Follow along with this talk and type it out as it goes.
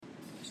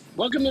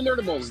Welcome to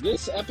Nerdables.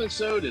 This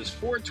episode is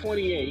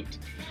 428.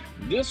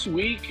 This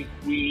week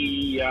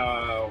we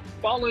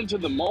fall into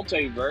the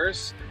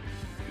multiverse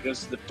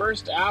because the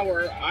first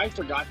hour I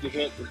forgot to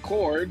hit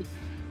record.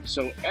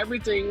 So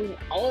everything,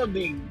 all of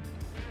the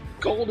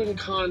golden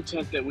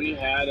content that we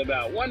had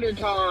about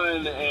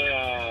WonderCon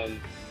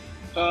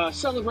and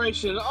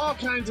Celebration, all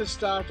kinds of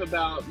stuff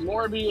about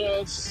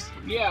Morbius,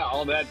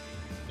 all that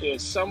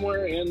is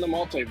somewhere in the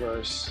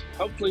multiverse.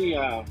 Hopefully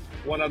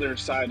one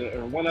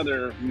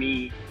other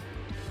me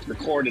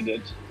recorded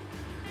it.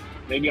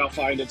 Maybe I'll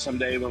find it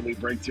someday when we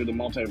break through the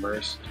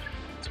multiverse.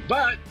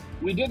 But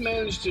we did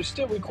manage to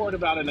still record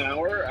about an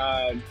hour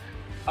of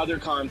other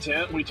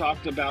content. We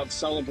talked about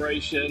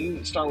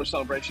Celebration, Star Wars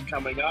Celebration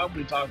coming up.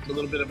 We talked a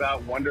little bit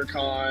about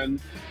WonderCon.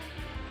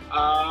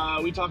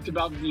 We talked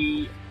about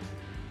the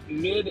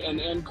mid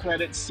and end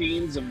credit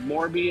scenes of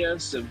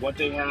Morbius and what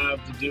they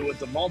have to do with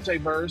the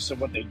multiverse and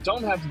what they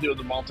don't have to do with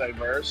the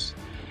multiverse.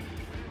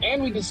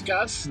 And we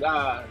discussed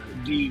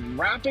the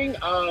wrapping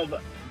of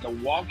The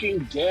Walking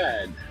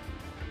Dead.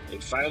 They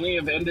finally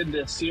have ended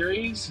the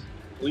series,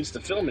 at least the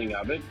filming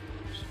of it.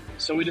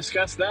 So we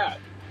discussed that.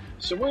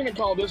 So we're going to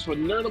call this one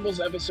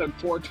Nerdables episode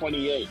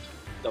 428,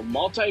 The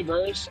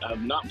Multiverse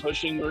of Not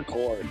Pushing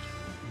Record.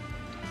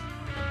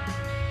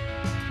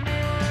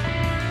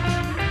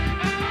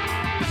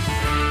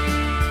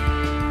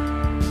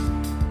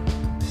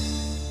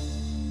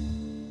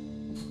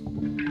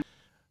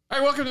 All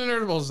right, welcome to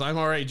Nerdables. I'm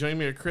alright. Joining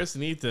me are Chris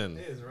and Ethan.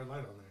 Hey, there's a red light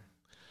on there.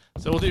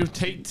 So we'll do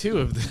take 2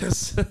 of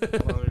this. Hold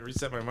on, let me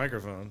reset my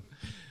microphone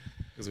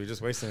because we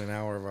just wasted an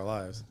hour of our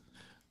lives.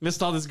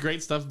 Missed all this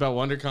great stuff about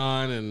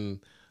WonderCon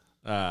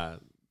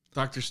and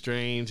Doctor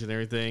Strange and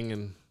everything.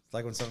 And It's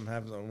like when something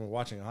happens when we're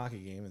watching a hockey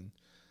game, and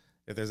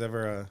if there's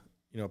ever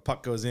a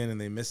puck goes in and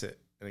they miss it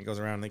and it goes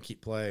around and they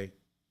keep play,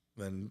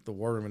 then the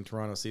war room in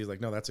Toronto sees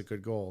like, no, that's a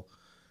good goal.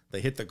 They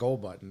hit the goal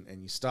button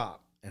and you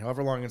stop, and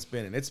however long it's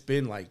been, and it's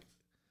been like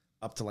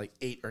up to like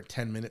 8 or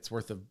 10 minutes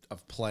worth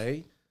of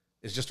play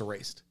is just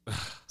erased.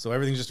 So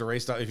everything's just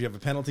erased off. If you have a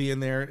penalty in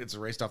there, it's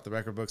erased off the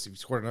record books. If you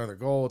scored another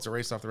goal, it's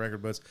erased off the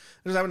record books. It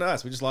just happened to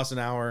us. We just lost an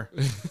hour.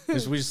 We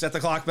just set the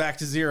clock back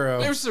to 0.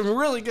 there's some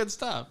really good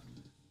stuff.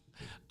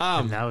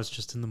 And now it's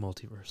just in the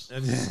multiverse.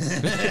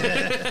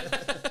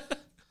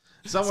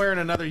 Somewhere in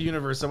another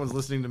universe, someone's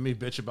listening to me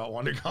bitch about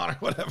WonderCon or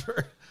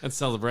whatever. And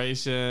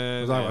Celebration.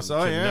 And We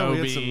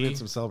Kenobi. had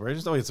some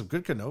celebrations. Oh, we had some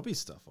good Kenobi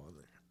stuff on there.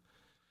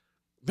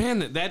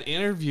 Man, that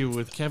interview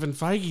with Kevin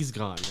Feige's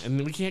gone,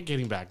 and we can't get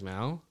him back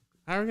now.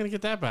 How are we going to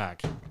get that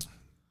back?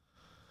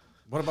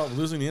 What about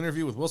losing the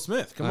interview with Will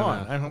Smith? Come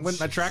on.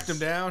 I tracked him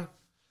down.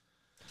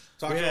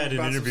 If we had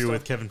an interview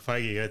with Kevin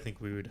Feige, I think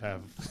we would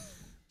have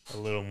a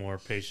little more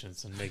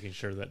patience in making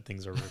sure that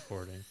things are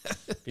recording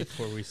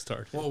before we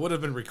start. Well, it would have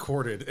been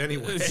recorded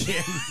anyway.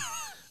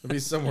 It'd be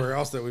somewhere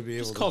else that we'd be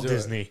able to Call do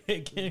Disney.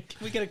 Can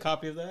we get a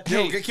copy of that?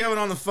 Yo, get Kevin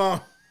on the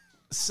phone.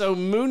 So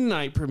Moon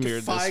Knight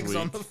premiered Feige's this week.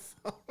 on the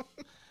phone.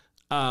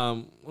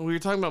 We were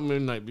talking about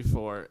Moon Knight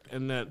before,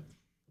 and that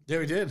Yeah,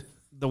 we did.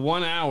 the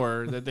 1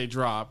 hour that they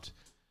dropped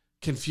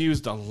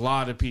confused a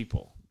lot of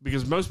people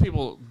because most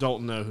people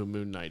don't know who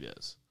Moon Knight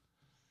is.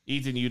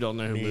 Ethan, you don't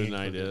know who Moon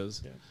Knight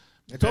is. Yeah.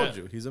 I told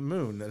you, he's a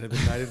moon that had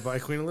been knighted by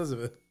Queen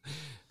Elizabeth.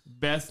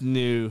 Beth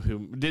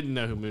didn't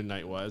know who Moon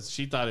Knight was.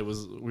 She thought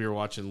we were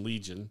watching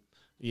Legion,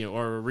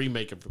 or a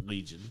remake of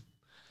Legion,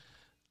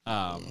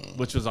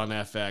 which was on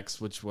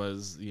FX, which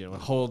was a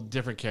whole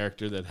different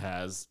character that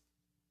has.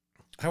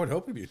 I would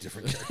hope it'd be a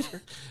different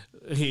character.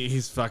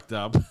 He's fucked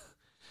up.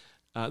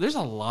 There's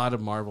a lot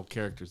of Marvel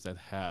characters that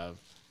have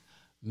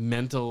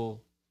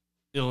mental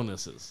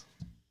illnesses.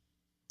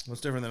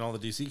 What's different than all the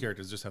DC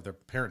characters just have their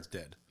parents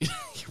dead?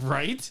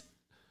 Right?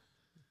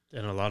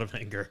 And a lot of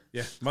anger.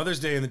 Yeah. Mother's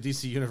Day in the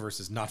DC universe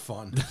is not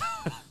fun.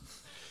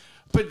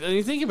 But when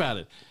you think about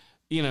it,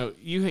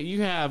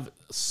 you have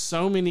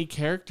so many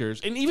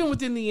characters, and even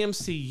within the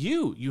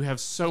MCU, you have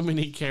so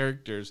many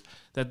characters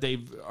that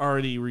they've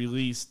already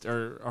released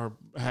or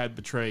had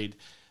betrayed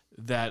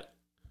that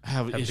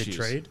have issues.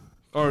 Betrayed?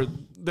 Or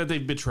that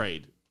they've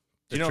betrayed.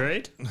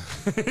 Betrayed?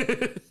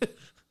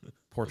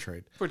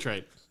 Portrayed.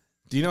 Portrayed.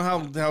 Do you know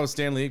how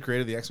Stan Lee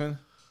created the X-Men?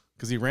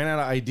 Because he ran out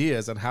of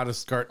ideas on how to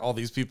start all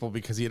these people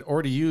because he had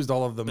already used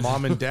all of the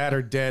mom and dad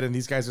are dead and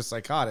these guys are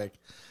psychotic.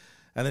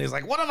 And then he's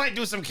like, what if I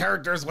do some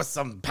characters with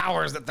some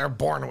powers that they're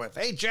born with?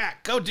 Hey,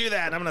 Jack, go do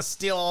that. I'm going to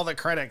steal all the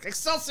credit.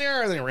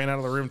 Excelsior! And then he ran out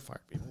of the room and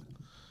fired people.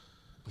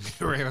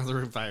 He ran out of the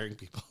room firing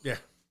people. Yeah.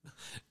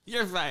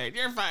 You're fired.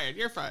 You're fired.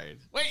 You're fired.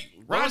 Wait,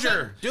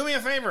 Roger, do me a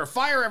favor.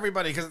 Fire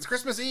everybody because it's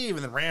Christmas Eve.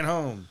 And then ran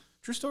home.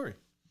 True story.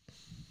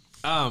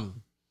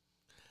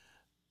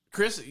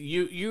 Chris,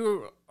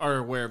 you are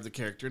aware of the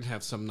character and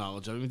have some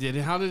knowledge of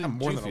him. How did I'm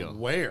more you than feel?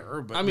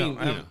 aware, but I mean,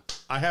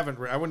 I haven't.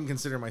 I wouldn't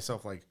consider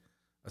myself like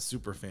a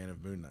super fan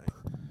of Moon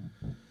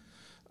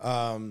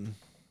Knight.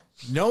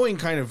 Knowing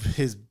kind of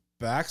his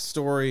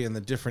backstory and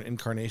the different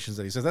incarnations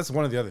that he says, that's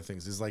one of the other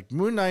things. Is like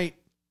Moon Knight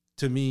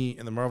to me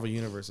in the Marvel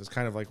universe is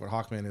kind of like what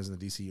Hawkman is in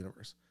the DC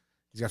universe.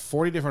 He's got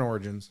 40 different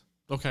origins.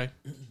 Okay.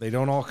 They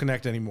don't all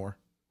connect anymore.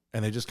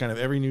 And they just kind of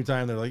every new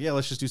time they're like, yeah,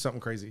 let's just do something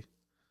crazy.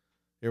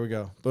 Here we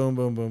go. Boom,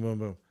 boom, boom,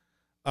 boom,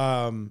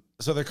 boom.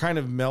 So they're kind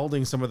of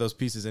melding some of those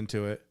pieces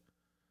into it.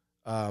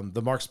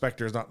 The Mark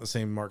Spector is not the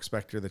same Mark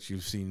Spector that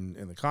you've seen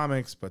in the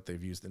comics, but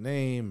they've used the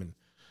name and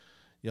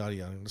yada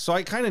yada. So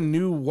I kind of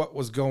knew what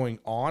was going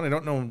on. I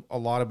don't know a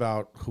lot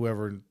about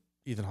whoever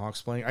Ethan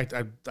Hawke's playing.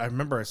 I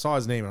remember I saw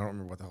his name. I don't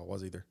remember what the hell it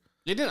was either.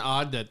 Isn't it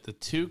odd that the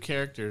two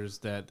characters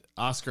that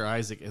Oscar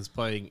Isaac is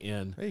playing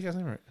in Hey, you guys,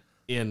 right?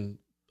 in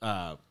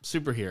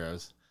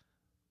superheroes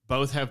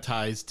both have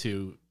ties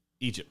to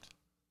Egypt?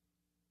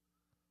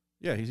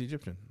 Yeah, he's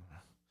Egyptian.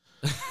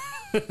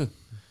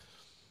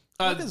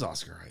 What is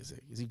Oscar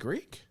Isaac? Is he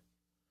Greek?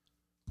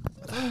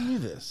 I thought I knew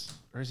this.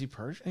 Or is he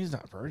Persian? He's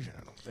not Persian,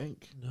 I don't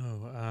think.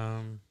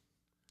 No,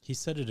 he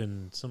said it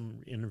in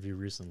some interview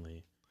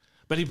recently.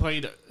 But he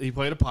played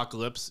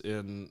Apocalypse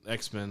in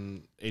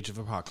X-Men: Age of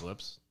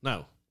Apocalypse.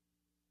 No,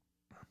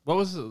 what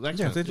was it?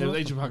 X-Men,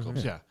 Age of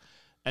Apocalypse. Yeah,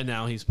 and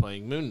now he's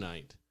playing Moon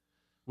Knight,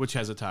 which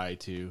has a tie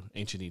to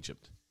ancient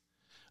Egypt.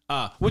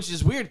 Which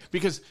is weird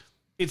because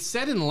it's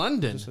set in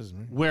London,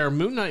 where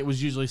Moon Knight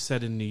was usually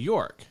set in New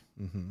York.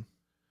 Mm-hmm.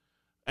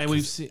 And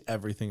we've seen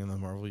everything in the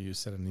Marvel U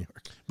set in New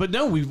York. But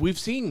no, we've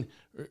seen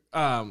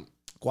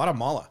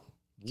Guatemala.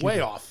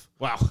 Way off.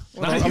 Wow.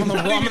 I'm on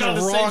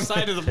the wrong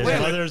side of the His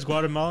planet. mother is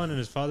Guatemalan and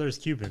his father is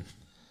Cuban.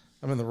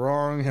 I'm in the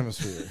wrong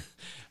hemisphere.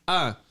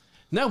 No,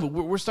 but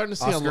we're starting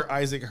to see Oscar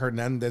Isaac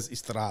Hernandez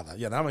Estrada.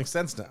 Yeah, that makes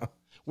sense now.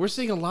 We're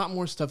seeing a lot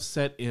more stuff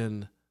set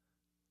in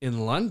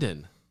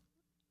London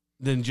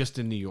than just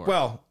in New York.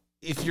 Well,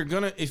 if you're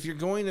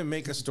going to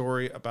make a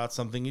story about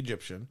something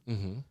Egyptian,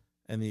 mm-hmm.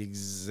 and the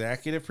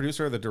executive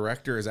producer or the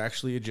director is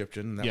actually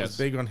Egyptian, and that was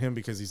big on him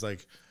because he's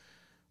like,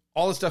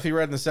 all the stuff he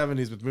read in the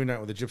 70s with Moon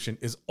Knight with Egyptian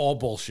is all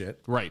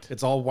bullshit. Right.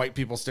 It's all white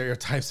people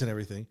stereotypes and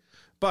everything.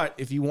 But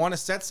if you want to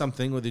set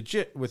something with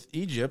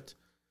Egypt,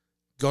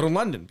 go to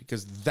London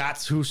because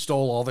that's who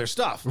stole all their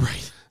stuff.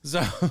 Right.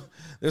 So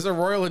there's a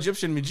Royal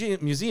Egyptian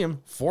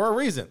Museum for a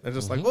reason. They're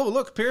just like, oh,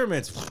 look,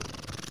 pyramids.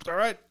 All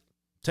right.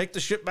 Take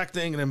the ship back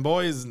to England,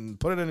 boys, and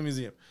put it in a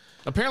museum.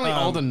 Apparently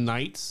all the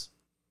knights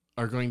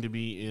are going to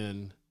be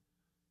in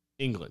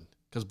England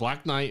because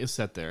Black Knight is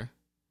set there.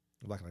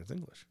 Black Knight's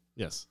English.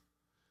 Yes.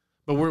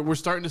 But we're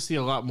starting to see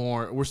a lot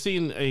more. We're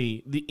seeing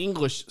the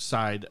English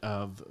side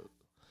of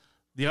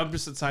the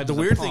opposite side. The of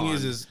the weird pond.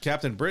 thing is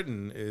Captain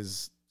Britain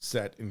is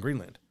set in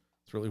Greenland.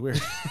 It's really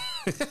weird.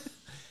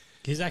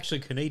 He's actually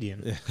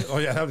Canadian. Yeah. Oh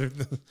yeah.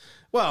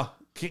 Well,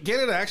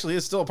 Canada actually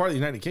is still a part of the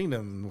United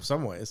Kingdom in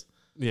some ways.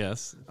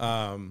 Yes.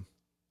 That'd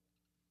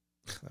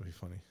be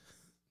funny.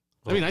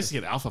 It'd be nice to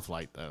get Alpha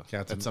Flight though.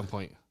 Captain- at some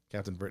point.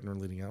 Captain Britain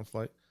leading out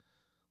flight.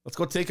 Let's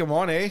go take him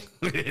on, eh?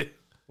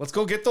 Let's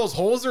go get those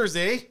hosers,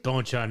 eh?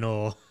 Don't ya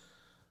know?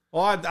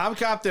 Oh, I'm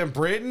Captain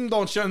Britain.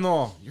 Don't you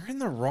know? You're in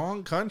the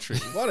wrong country.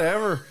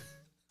 Whatever.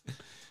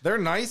 They're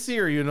nice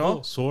here, you know.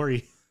 Oh,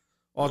 sorry.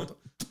 Oh,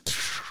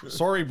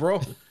 sorry,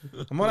 bro.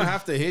 I'm gonna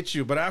have to hit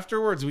you, but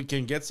afterwards we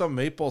can get some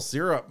maple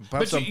syrup.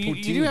 But Some you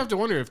poutine. do have to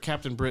wonder if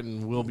Captain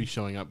Britain will be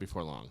showing up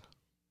before long.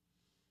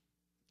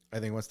 I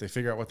think once they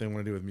figure out what they want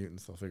to do with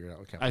mutants, they'll figure it out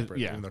with Captain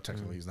Britain. yeah. Even though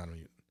technically he's not a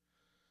mutant.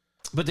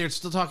 But they're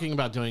still talking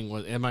about doing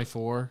what MI4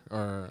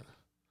 or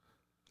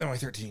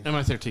MI13.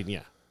 MI13.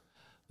 Yeah,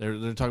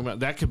 they're talking about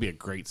that could be a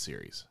great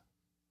series.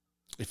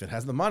 If it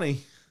has the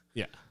money.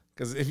 Yeah.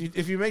 Because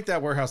if you make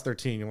that Warehouse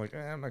 13, you're like,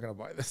 I'm not gonna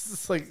buy this.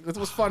 It's like it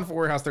was fun for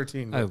Warehouse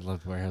 13. I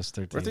loved Warehouse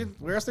 13.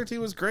 Warehouse 13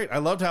 was great. I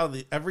loved how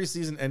every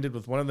season ended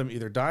with one of them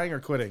either dying or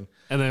quitting.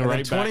 And then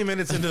right 20 back.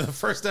 minutes into the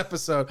first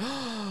episode,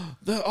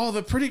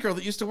 the pretty girl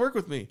that used to work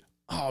with me.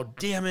 Oh,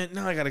 damn it.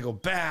 Now I got to go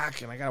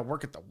back and I got to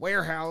work at the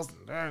warehouse.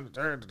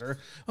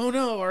 Oh,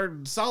 no. Our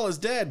Saul is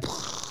dead.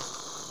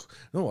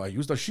 No, I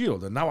used a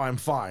shield and now I'm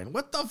fine.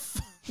 What the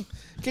fuck?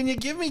 Can you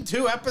give me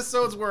 2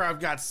 episodes where I've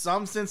got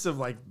some sense of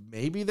like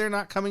maybe they're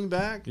not coming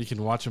back? You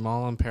can watch them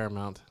all on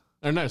Paramount.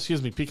 Or no,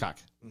 excuse me, Peacock.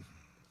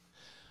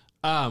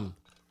 But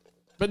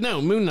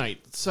no, Moon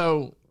Knight.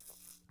 So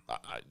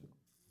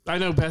I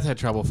know Beth had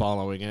trouble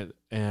following it,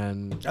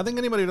 and I think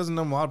anybody who doesn't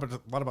know a lot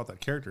about that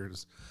character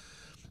is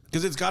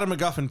because it's got a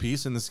MacGuffin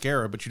piece in the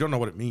Scarab, but you don't know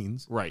what it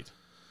means. right.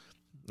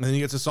 And then he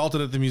gets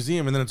assaulted at the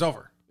museum, and then it's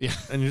over. Yeah.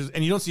 And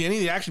you don't see any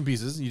of the action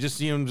pieces. You just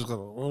see him just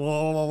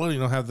go, you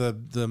know, have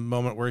the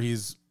moment where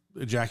he's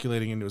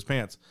ejaculating into his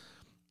pants.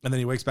 And then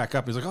he wakes back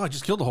up. He's like, oh, I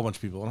just killed a whole bunch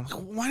of people. And I'm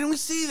like, why don't we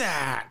see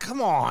that?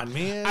 Come on,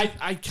 man.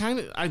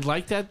 I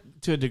like that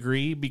to a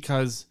degree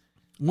because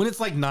when it's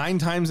like 9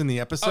 times in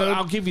the episode.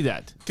 I'll give you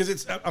that.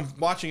 Because I'm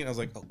watching it and I was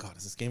like, oh, God,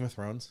 is this Game of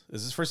Thrones?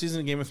 Is this first season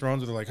of Game of Thrones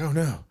where they're like, oh,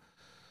 no.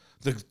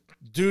 The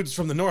dudes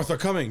from the north are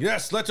coming.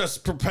 Yes, let us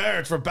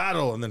prepare for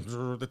battle. And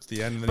then that's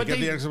the end. And then But you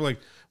get the end. We're like,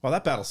 well,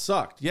 that battle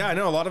sucked. Yeah, I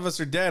know. A lot of us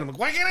are dead. I'm like,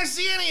 why can't I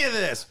see any of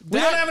this? We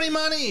don't have any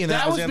money. And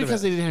that was the end of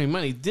because it. they didn't have any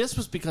money. This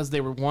was because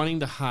they were wanting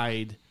to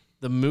hide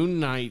the Moon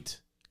Knight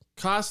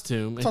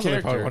costume and Sounds like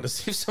they probably character wanted to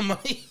save some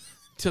money.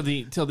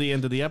 till the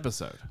end of the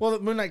episode. Well, the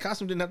Moon Knight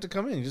costume didn't have to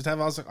come in. You just have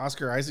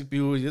Oscar Isaac be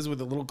who he is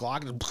with a little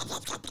Glock.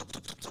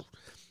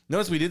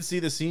 Notice we did see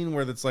the scene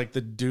where it's like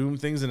the Doom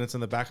things and it's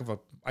in the back of a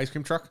ice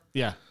cream truck.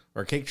 Yeah.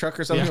 or a cake truck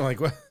or something. Yeah. Like,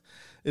 what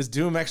is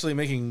Doom actually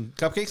making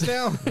cupcakes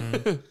now?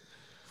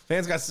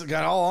 Fans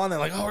got all on there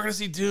like, oh, we're gonna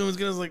see Doom. It's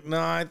gonna like, no,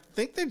 I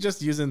think they're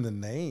just using the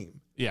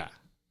name. Yeah,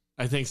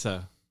 I think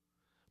so.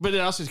 But it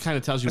also kind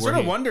of tells you I where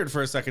sort of wondered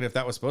for a second if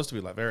that was supposed to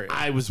be Latveria.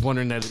 I was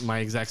wondering that my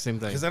exact same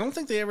thing. Because I don't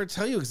think they ever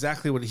tell you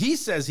exactly what he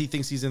says. He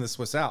thinks he's in the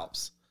Swiss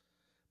Alps,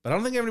 but I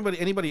don't think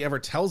anybody ever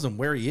tells him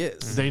where he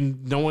is.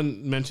 No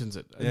one mentions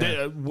it.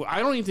 Yeah. I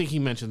don't even think he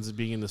mentions it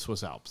being in the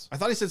Swiss Alps. I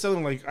thought he said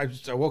something like,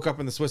 I woke up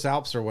in the Swiss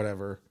Alps or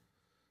whatever.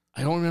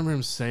 I don't remember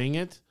him saying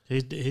it.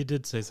 He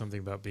did say something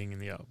about being in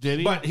the Alps. Did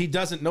he? But he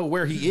doesn't know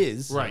where he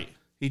is. Right.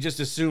 He just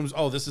assumes,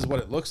 oh, this is what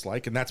it looks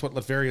like, and that's what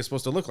Latveria is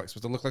supposed to look like. It's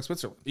supposed to look like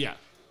Switzerland. Yeah.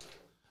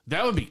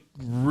 That would be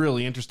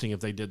really interesting if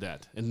they did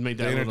that and made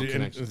that little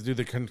connection. Do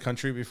the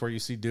country before you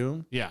see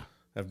Doom. Yeah.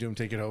 Have Doom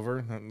take it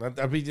over.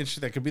 That'd be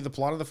interesting. That could be the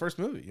plot of the first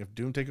movie. Have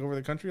Doom take over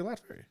the country of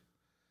Latveria.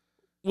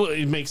 Well,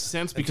 it makes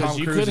sense because Tom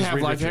you Cruise could is have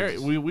Reed Latveria.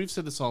 Richards. We've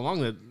said this all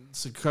along that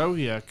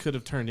Sokovia could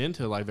have turned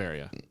into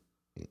Latveria.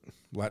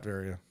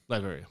 Latveria.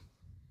 Latveria.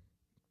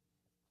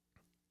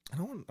 I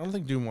don't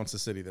think Doom wants a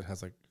city that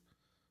has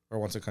or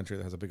wants a country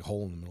that has a big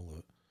hole in the middle of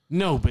it.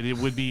 No, but it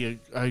would be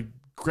a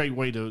great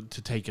way to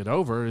take it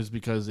over is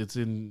because it's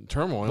in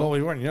turmoil. Well,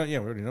 we already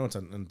know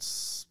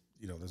it's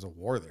there's a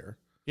war there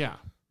Yeah.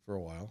 for a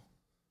while,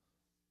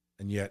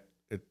 and yet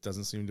it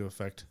doesn't seem to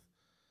affect.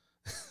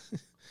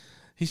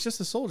 He's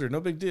just a soldier, no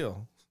big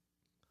deal.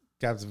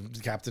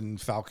 Captain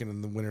Falcon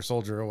and the Winter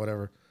Soldier or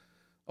whatever.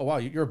 Oh wow,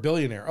 you're a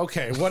billionaire.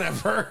 Okay,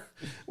 whatever.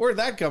 Where'd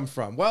that come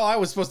from? Well, I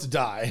was supposed to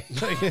die.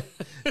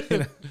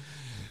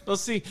 Well,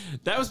 see,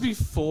 that was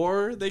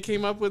before they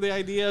came up with the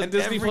idea of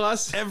Disney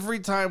Plus. Every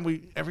time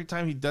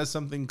he does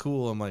something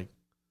cool, I'm like,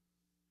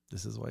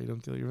 this is why you don't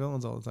kill your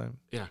villains all the time.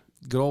 Yeah.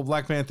 Good old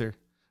Black Panther.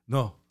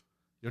 No,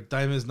 your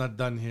time is not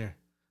done here.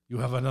 You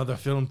have another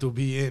film to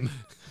be in.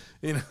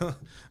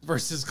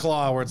 Versus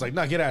Claw, where it's like,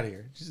 no, get out of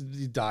here.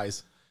 He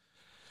dies.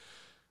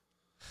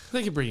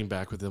 They could bring him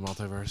back with the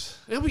multiverse.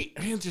 It'll be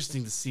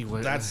interesting to see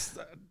what.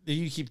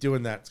 You keep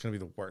doing that, it's going to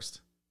be the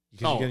worst.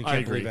 Oh, You I can't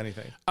agree. believe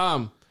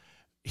anything.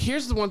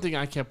 Here's the one thing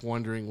I kept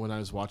wondering when I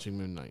was watching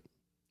Moon Knight.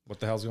 What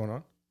the hell's going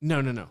on?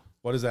 No.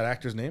 What is that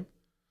actor's name?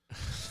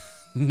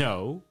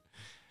 No.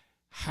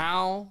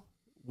 How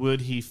would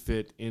he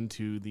fit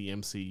into the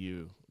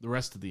MCU, the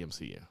rest of the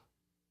MCU?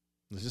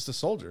 He's just a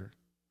soldier.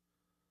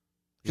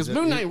 Because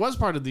Moon Knight was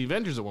part of the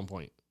Avengers at one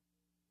point.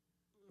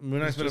 Moon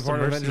Knight's been a just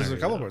part a of Avengers a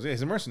mercenary, couple of though. parts. Yeah,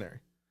 he's a mercenary.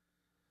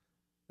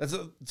 That's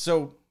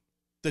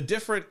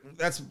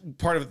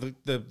part of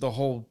the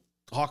whole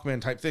Hawkman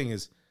type thing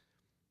is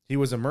he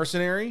was a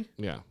mercenary.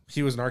 Yeah.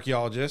 He was an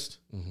archaeologist.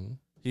 Mm-hmm.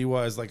 He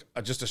was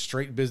just a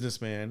straight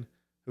businessman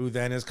who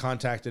then is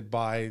contacted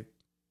by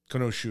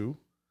Khonshu,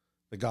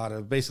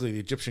 basically the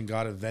Egyptian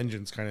god of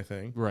vengeance kind of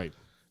thing, Right.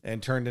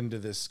 and turned into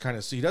this kind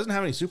of. So he doesn't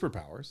have any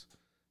superpowers.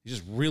 He's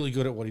just really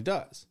good at what he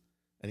does,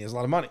 and he has a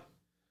lot of money.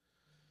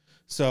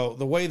 So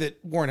the way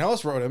that Warren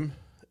Ellis wrote him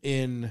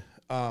in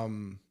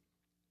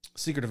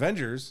Secret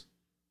Avengers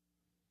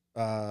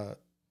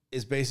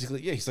is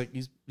basically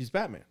he's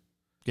Batman.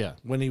 Yeah.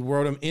 When he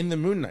wrote him in the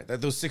Moon Knight,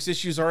 those 6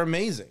 issues are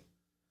amazing,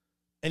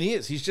 and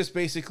he's just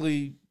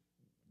basically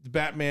the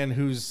Batman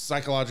whose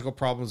psychological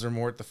problems are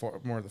more at the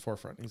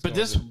forefront. He's But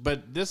this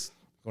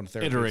going to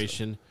therapy.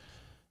 iteration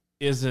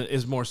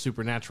is more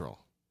supernatural.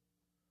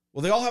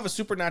 Well, they all have a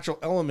supernatural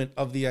element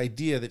of the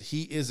idea that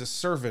he is a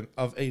servant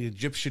of an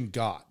Egyptian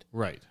god,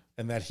 Right.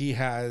 and that he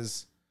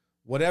has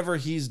whatever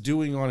he's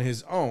doing on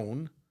his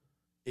own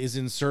is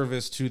in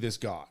service to this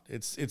god.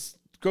 It's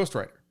Ghost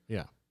Rider.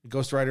 Yeah.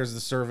 Ghost Rider is the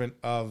servant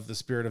of the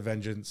spirit of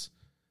vengeance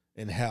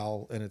in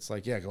hell, and it's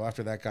like, yeah, go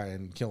after that guy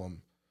and kill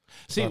him.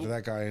 See, Go after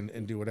that guy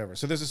and do whatever.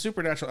 So there's a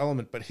supernatural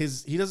element, but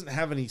he doesn't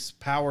have any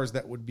powers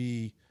that would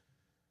be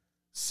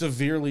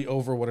severely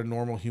over what a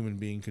normal human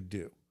being could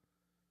do.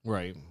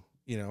 right.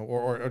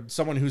 Or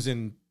someone who's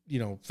in,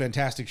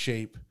 fantastic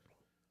shape,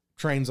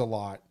 trains a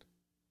lot.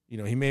 He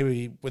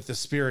maybe with the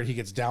spirit, he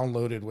gets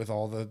downloaded with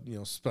all the,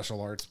 special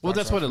arts. Well,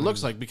 that's what it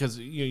looks like because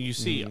you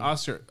see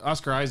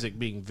Oscar Isaac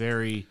being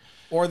very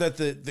Or that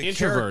the Introverted.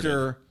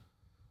 character,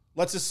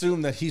 let's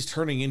assume that he's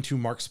turning into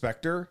Mark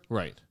Spector,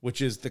 right. which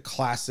is the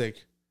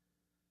classic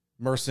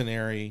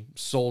mercenary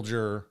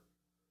soldier.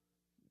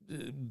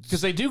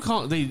 Because they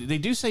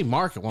do say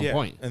Mark at one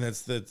point. And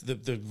that's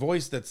the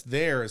voice that's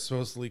there is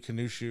supposedly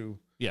Khonshu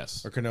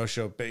Yes. or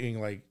Kenosha being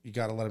like, you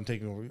got to let him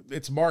take over.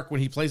 It's Mark when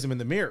he plays him in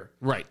the mirror.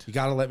 Right. You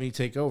got to let me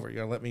take over. You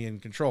got to let me in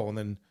control. And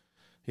then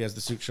he has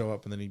the suit show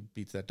up and then he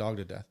beats that dog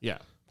to death. Yeah.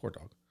 Poor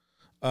dog.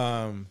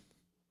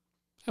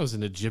 That was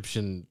an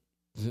Egyptian.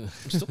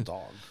 Still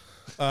dog.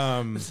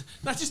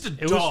 Not just a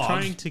It was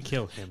trying to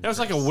kill him. That was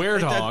like a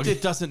were-dog.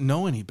 It doesn't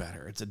know any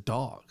better. It's a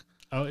dog.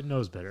 Oh, it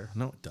knows better.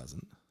 No, it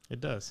doesn't. It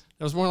does.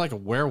 That was more like a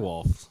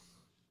werewolf.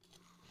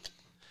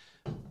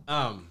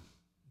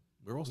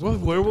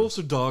 Werewolves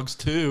are dogs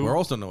too.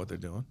 Werewolves don't know what they're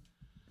doing.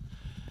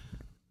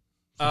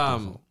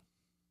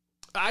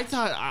 I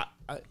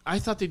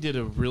thought they did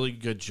a really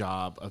good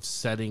job of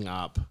setting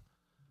up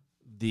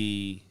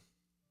the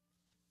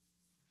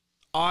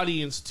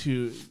audience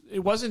to. It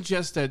wasn't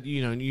just that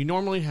you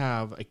normally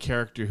have a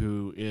character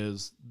who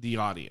is the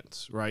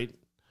audience, right?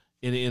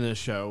 In a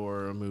show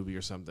or a movie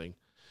or something,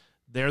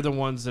 they're the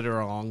ones that are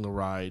along the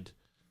ride.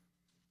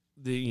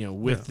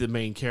 With the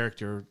main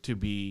character to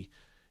be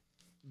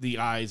the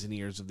eyes and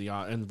ears of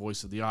and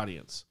voice of the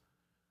audience,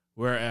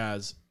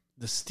 whereas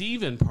the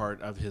Steven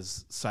part of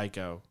his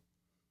psycho,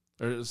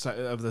 or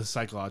of the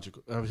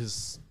psychological of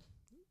his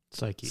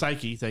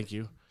psyche, thank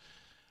you,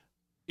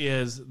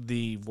 is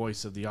the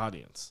voice of the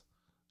audience,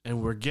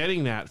 and we're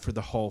getting that for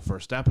the whole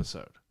first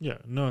episode. Yeah,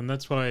 no, and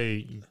that's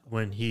why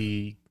when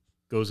he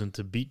goes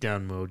into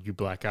beatdown mode, you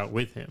black out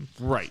with him,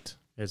 right?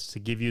 It's to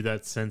give you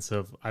that sense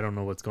of, I don't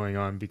know what's going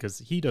on, because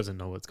he doesn't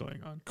know what's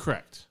going on.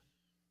 Correct.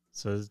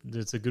 So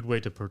it's a good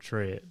way to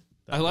portray it.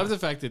 I love the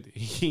fact that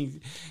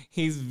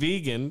he's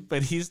vegan,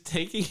 but he's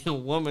taking a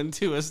woman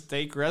to a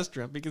steak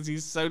restaurant because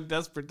he's so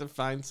desperate to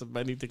find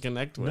somebody to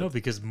connect with. No,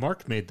 because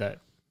Mark made that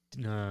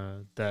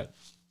date.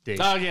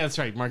 Oh, yeah, that's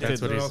right. Mark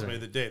That's did. what else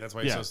made the date. That's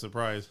why he's Yeah. so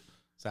surprised.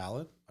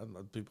 Salad? I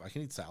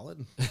can eat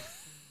salad.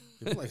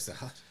 People like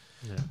salad.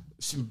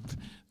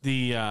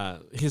 Yeah.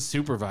 His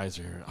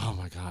supervisor, oh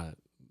my God,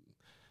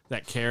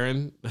 that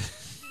Karen,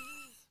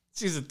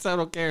 she's a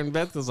total Karen.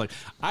 Beth was like,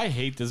 I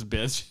hate this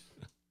bitch.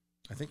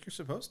 I think you're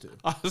supposed to.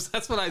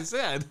 That's what I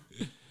said.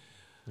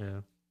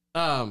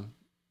 Yeah.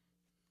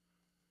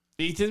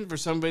 Ethan, for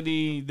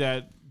somebody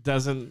that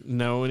doesn't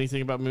know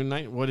anything about Moon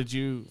Knight, what did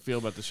you feel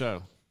about the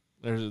show?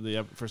 There's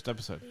the first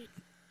episode.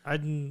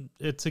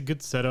 It's a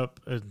good setup.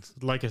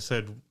 Like I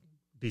said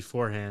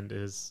beforehand,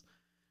 is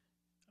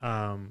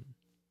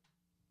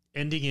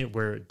ending it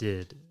where it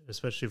did,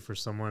 especially for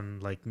someone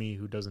like me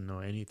who doesn't know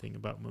anything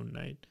about Moon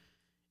Knight.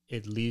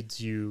 It leads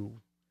you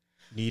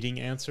needing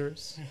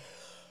answers.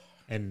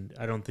 And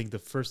I don't think the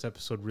first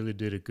episode really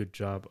did a good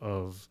job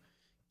of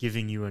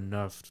giving you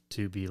enough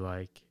to be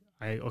like,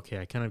 I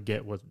kind of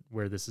get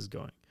where this is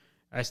going.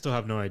 I still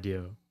have no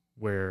idea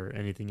where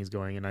anything is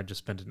going, and I just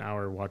spent an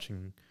hour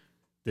watching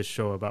this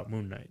show about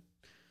Moon Knight.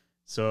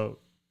 So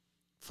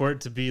for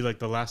it to be like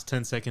the last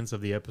 10 seconds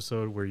of the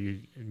episode where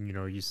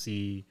you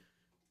see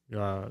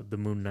the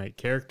Moon Knight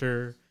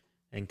character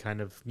and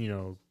kind of,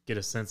 get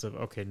a sense of,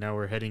 okay, now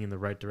we're heading in the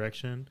right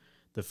direction.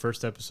 The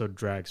first episode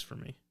drags for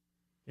me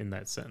in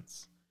that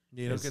sense.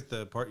 You don't get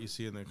the part you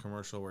see in the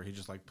commercial where he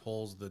just like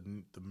pulls the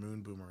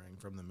moon boomerang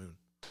from the moon.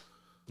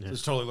 Yeah.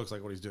 This totally looks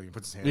like what he's doing. He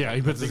puts his hand. Yeah,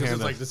 he puts his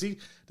hand. Like, does he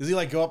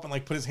like go up and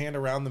like put his hand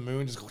around the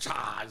moon, just go,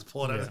 just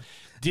pull it out?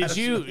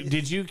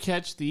 Did you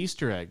catch the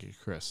Easter egg,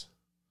 Chris?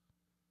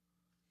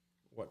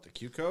 What, the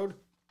Q code?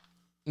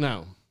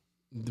 No,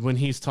 when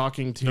he's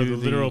talking to the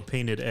literal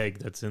painted egg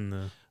that's in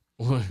the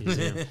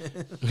museum.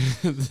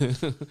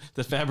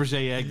 the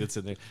Fabergé egg that's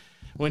in there.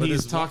 When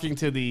he's talking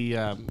to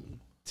the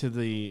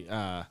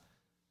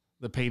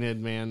painted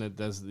man that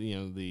does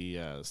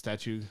the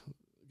statue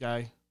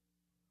guy.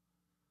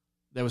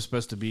 That was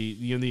supposed to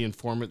be the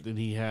informant that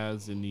he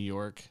has in New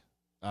York.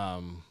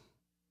 I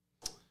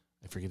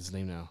forget his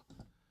name now.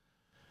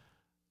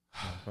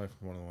 Probably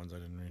one of the ones I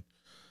didn't read.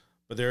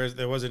 But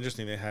there was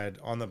interesting. They had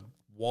on the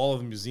wall of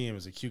the museum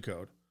is a Q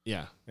code.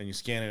 Yeah. And you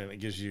scan it and it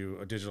gives you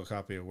a digital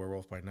copy of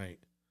Werewolf by Night.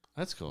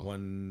 That's cool.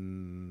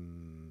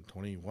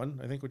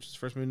 121, I think, which is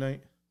first Moon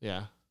Knight.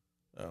 Yeah.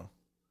 Oh.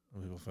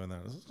 People find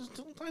that. There's just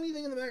a little tiny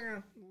thing in the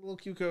background. A little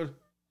Q code.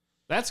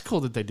 That's cool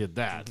that they did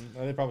that.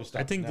 Mm-hmm. They probably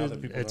stopped. I think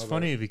it's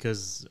funny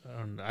because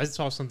I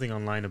saw something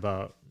online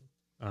about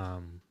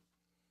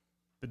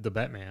the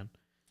Batman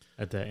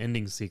at the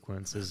ending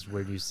sequence is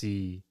where you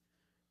see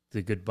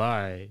the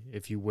goodbye.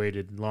 If you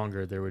waited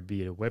longer, there would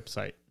be a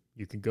website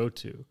you could go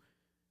to.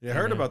 Yeah, I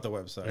heard about the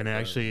website. And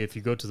actually, if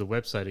you go to the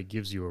website, it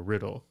gives you a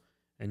riddle,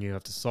 and you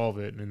have to solve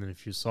it. And then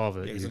if you solve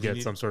it, you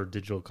get some sort of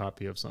digital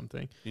copy of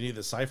something. You need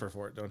the cipher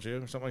for it, don't you?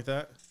 Or something like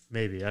that?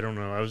 Maybe. I don't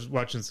know. I was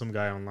watching some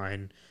guy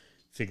online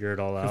figure it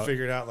all out. Who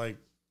figured out, like...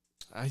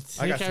 I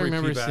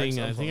remember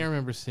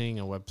seeing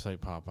a website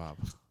pop up.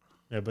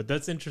 Yeah, but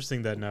that's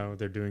interesting that now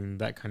they're doing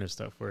that kind of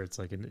stuff where it's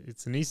like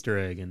it's an Easter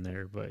egg in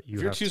there, but if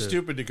you're too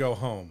stupid to go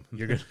home,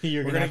 you're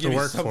gonna have to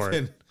work for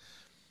it.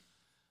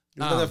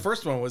 The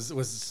first one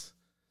was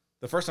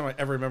the first time I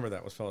ever remember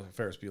that was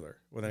Ferris Bueller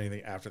with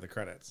anything after the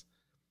credits,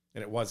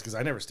 and it was because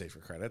I never stayed for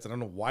credits. I don't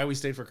know why we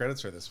stayed for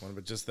credits for this one,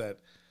 but just that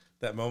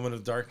moment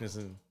of darkness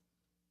and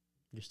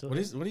you're still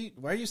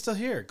why are you still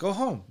here? Go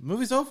home.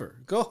 Movie's over.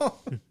 Go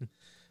home.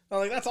 I'm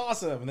like, that's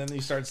awesome. And then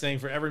you start staying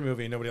for every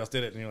movie and nobody else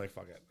did it. And you're like,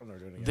 fuck it. I'm never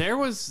doing it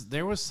again.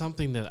 There was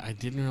something that I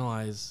didn't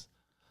realize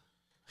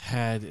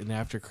had an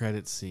after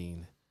credits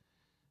scene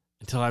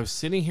until I was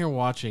sitting here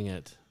watching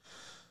it.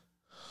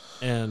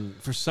 And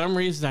for some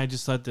reason, I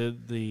just let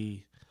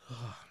the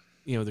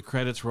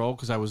credits roll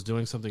because I was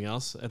doing something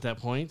else at that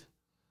point.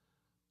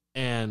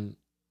 And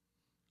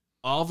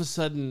all of a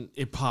sudden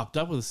it popped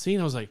up with a scene.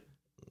 I was like,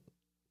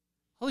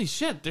 holy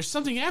shit, there's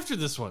something after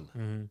this one.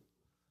 Mm-hmm.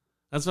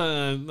 That's what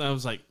I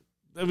was like.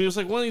 I mean, it was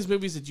like one of these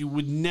movies that you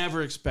would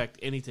never expect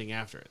anything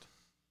after it.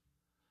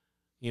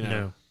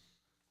 No.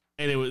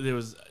 And it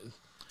was.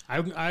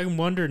 I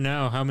wonder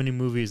now how many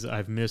movies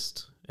I've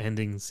missed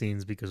ending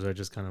scenes because I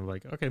just kind of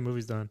like, okay,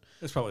 movie's done.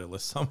 There's probably a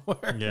list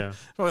somewhere. Yeah.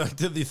 Probably like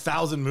did the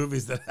 1,000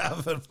 movies that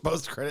have a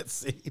post-credit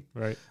scene.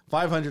 Right.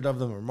 500 of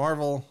them are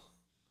Marvel,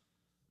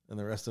 and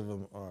the rest of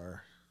them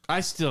are.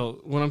 I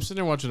still, when I'm sitting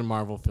there watching a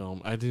Marvel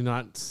film, I do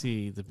not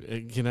see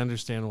I can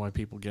understand why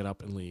people get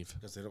up and leave.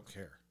 Because they don't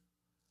care.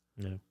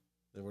 Yeah.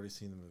 They've already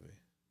seen the movie.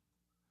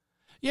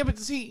 Yeah, but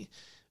see,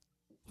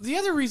 the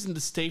other reason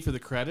to stay for the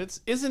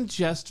credits isn't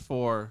just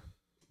for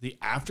the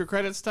after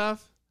credit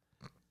stuff.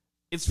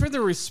 It's for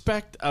the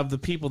respect of the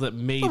people that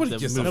made Nobody the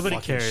gives movie. a Nobody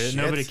fucking cares. shit.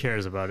 Nobody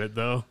cares about it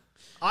though.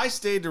 I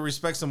stayed to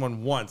respect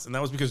someone once, and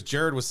that was because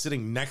Jared was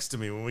sitting next to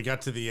me when we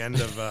got to the end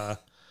of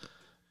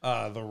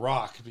The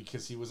Rock,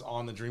 because he was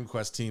on the Dream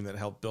Quest team that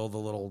helped build the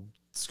little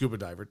scuba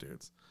diver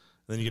dudes.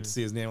 And then you get to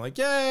see his name, like,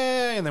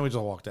 yay! And then we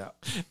just walked out.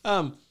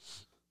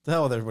 The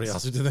hell with everybody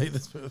else who did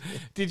this movie.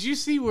 Did you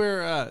see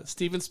where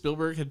Steven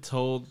Spielberg had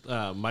told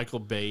Michael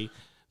Bay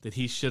that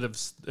he should have,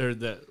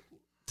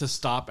 to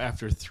stop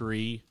after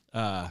 3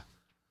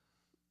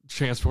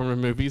 Transformer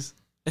movies?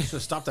 Should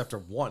have stopped after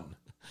 1.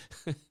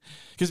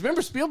 Because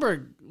remember,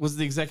 Spielberg was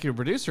the executive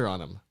producer on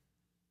them.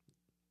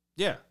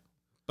 Yeah.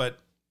 But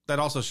that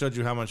also showed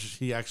you how much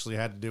he actually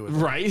had to do with it.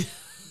 Right?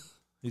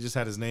 He just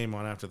had his name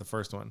on after the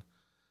first one.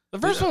 The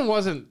first one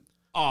wasn't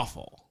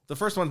awful. The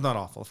first one's not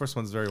awful. The first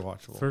one's very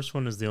watchable. First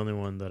one is the only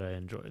one that I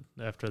enjoyed.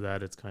 After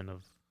that, it's kind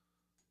of.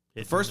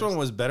 The first one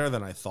was better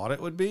than I thought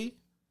it would be.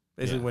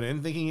 Basically, Yeah. went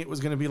in thinking it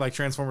was going to be like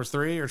Transformers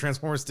 3 or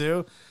Transformers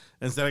 2.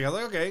 Instead, I got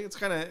like, okay, it's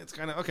kind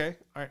of okay.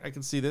 All right, I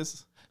can see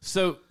this.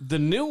 So the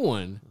new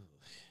one,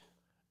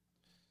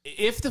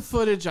 if the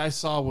footage I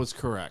saw was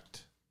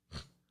correct,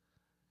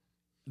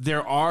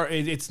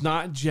 it's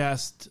not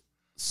just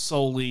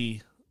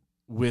solely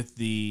with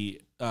the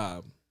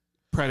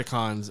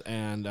Predacons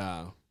and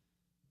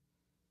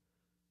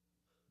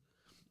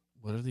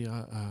what are the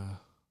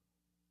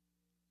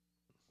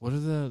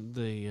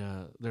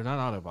they're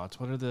not Autobots.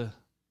 What are the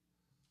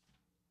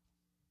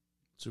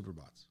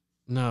Superbots.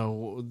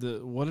 No,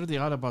 what are the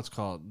Autobots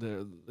called?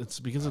 It's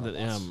because of the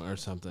M or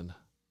something.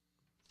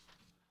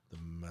 The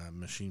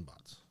machine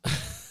bots.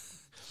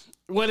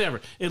 Whatever.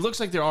 It looks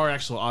like there are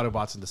actual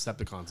Autobots and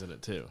Decepticons in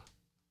it too.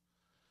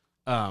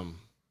 Wasn't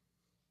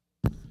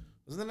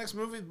the next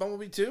movie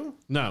Bumblebee 2?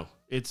 No,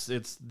 it's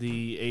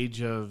the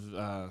age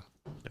of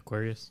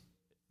Aquarius.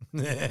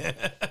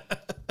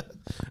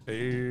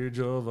 Age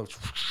of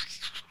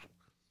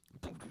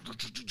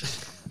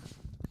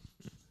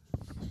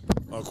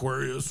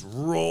Aquarius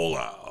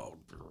rollout.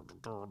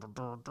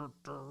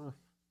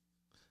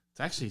 it's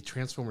actually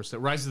Transformers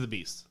Rise of the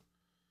Beast.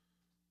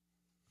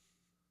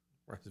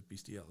 Rise of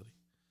Bestiality.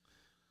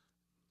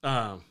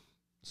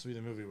 This will be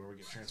the movie where we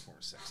get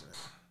Transformers sex in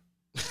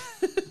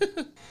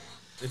it.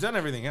 They've done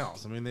everything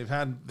else. I mean, they've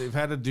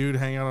had a dude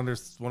hang out under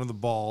one of the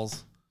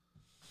balls,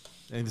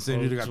 and the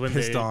same dude who got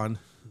pissed on.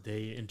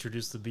 They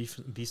introduced the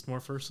Beast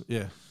Morphers.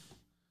 Yeah.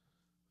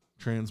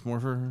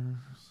 Transmorphers.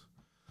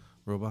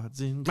 Robots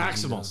in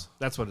Maximals.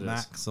 That's what it is.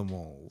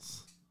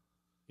 Maximals.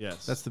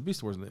 Yes. That's the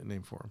Beast Wars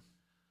name for them.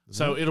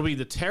 So it'll be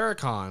the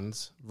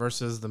Terracons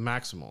versus the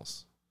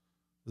Maximals.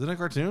 Is it a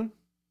cartoon?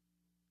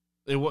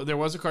 There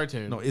was a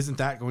cartoon. No, isn't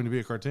that going to be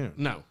a cartoon?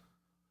 No.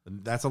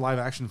 That's a live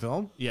action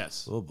film?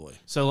 Yes. Oh boy.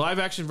 So live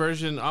action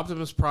version,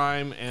 Optimus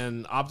Prime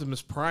and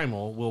Optimus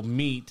Primal will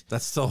meet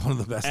That's still one of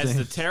the best as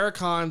names. the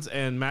Terracons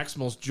and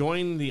Maximals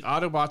join the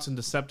Autobots and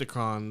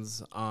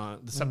Decepticons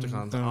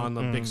on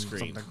the big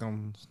screen.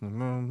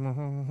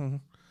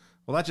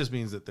 Well, that just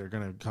means that they're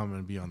going to come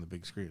and be on the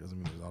big screen. Doesn't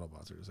mean there's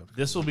Autobots or Decepticons.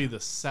 This will be the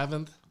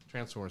 7th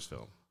Transformers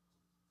film.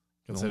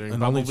 Considering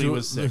and only Bumblebee two,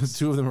 was 6.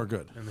 two of them are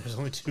good. And there's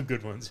only 2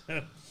 good ones.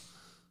 The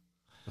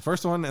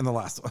first one and the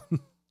last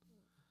one.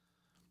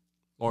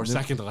 Or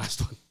second to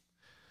last one.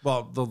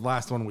 Well, the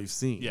last one we've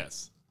seen.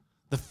 Yes.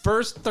 The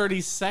first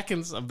 30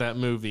 seconds of that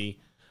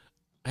movie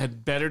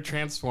had better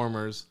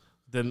Transformers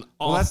than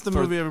all. Well, that's the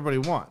movie everybody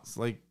wants.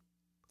 Like,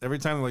 every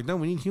time they're like, no,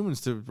 we need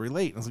humans to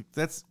relate. And I was like,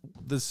 that's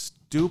the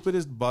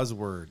stupidest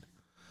buzzword.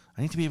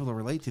 I need to be able to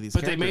relate to these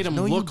But characters. they made them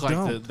No, you look like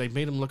don't. they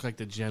made them look like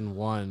the Gen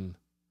 1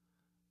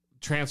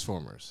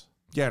 Transformers.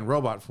 Yeah, in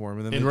robot form.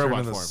 And then In they turn robot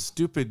into form.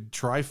 stupid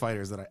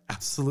Tri-Fighters that I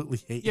absolutely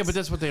hate. Yeah, but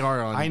that's what they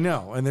are on. I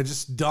know, and they're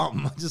just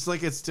dumb. Just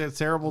like it's a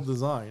terrible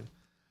design.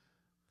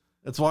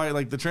 That's why,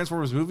 like, the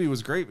Transformers movie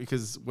was great,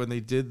 because when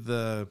they did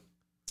the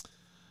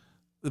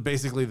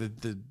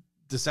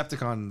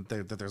Decepticon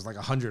that there's like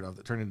 100 of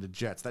that turn into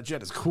jets. That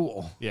jet is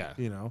cool. Yeah.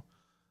 You know,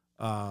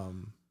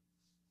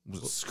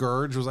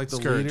 Scourge was like the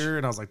Scourge. leader,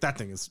 and I was like, that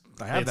thing is.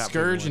 I have It's that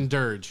Scourge one. and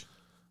Dirge.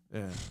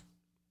 Yeah,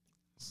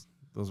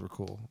 those were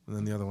cool. And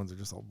then the other ones are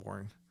just all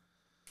boring.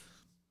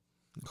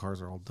 The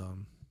cars are all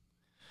dumb.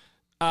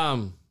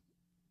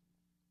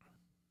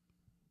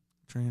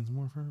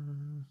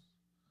 Transmorphers.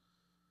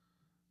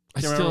 I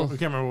We still.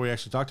 can't remember what we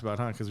actually talked about,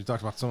 huh? Because we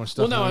talked about so much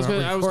Well, stuff. no, when we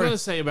weren't I was recording. going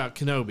to say about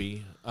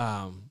Kenobi,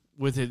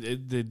 with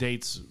the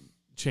dates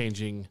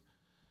changing,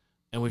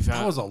 and we That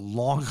found. was a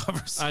long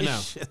conversation. I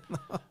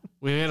know.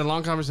 We had a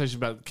long conversation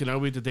about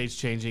Kenobi, the date's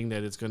changing,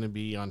 that it's going to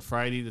be on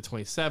Friday the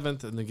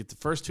 27th, and then get the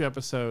first 2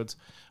 episodes.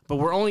 But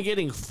we're only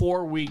getting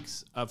 4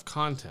 weeks of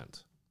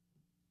content.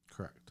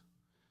 Correct.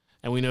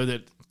 And we know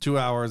that... 2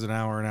 hours, an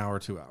hour,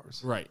 2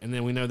 hours. Right. And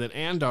then we know that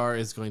Andor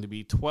is going to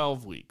be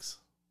 12 weeks.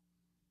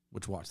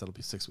 Which watch, that'll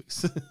be 6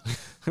 weeks.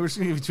 We're just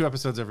going to give you 2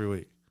 episodes every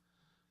week.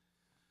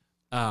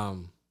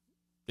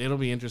 It'll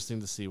be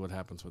interesting to see what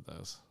happens with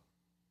those.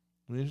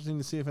 It'll be interesting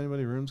to see if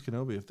anybody rooms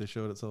Kenobi if they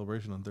show it at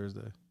Celebration on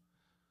Thursday.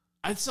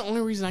 That's the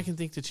only reason I can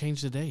think to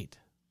change the date.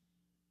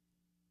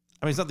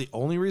 I mean, it's not the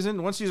only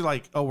reason. Once you're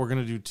like, oh, we're going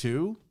to do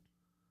 2,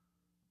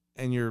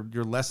 and you're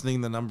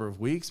lessening the number of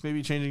weeks,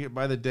 maybe changing it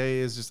by the day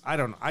is just, I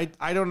don't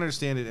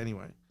understand it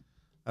anyway.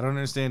 I don't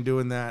understand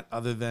doing that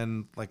other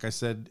than, like I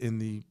said in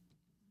the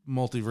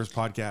Multiverse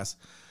podcast,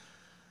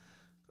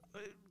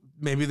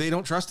 maybe they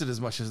don't trust it as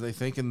much as they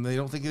think, and they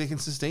don't think they can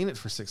sustain it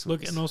for 6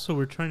 weeks. Look, and also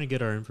we're trying to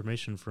get our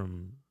information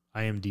from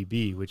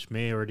IMDb, which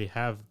may already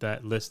have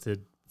that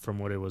listed from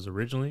what it was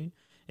originally.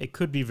 It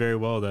could be very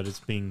well that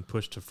it's being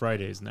pushed to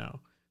Fridays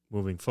now,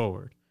 moving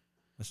forward.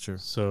 That's true.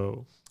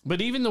 So,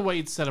 but even the way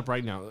it's set up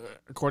right now,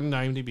 according to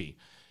IMDb,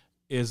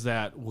 is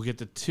that we'll get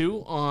the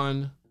 2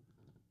 on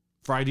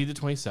Friday the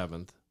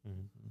 27th.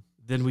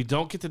 Then we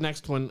don't get the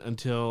next one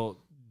until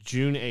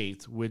June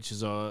 8th, which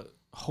is a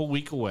whole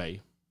week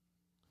away.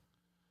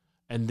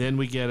 And then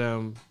we get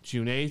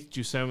June 8th,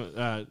 June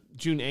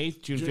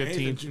 8th, June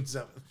 15th, June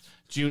 7th.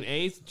 June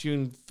 8th,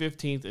 June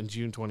 15th, and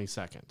June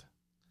 22nd.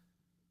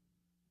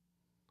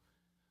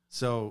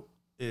 So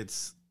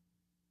it's,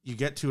 you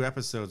get 2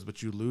 episodes,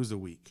 but you lose a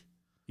week.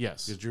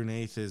 Yes. Because June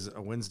 8th is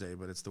a Wednesday,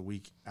 but it's the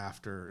week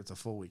after. It's a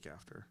full week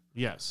after.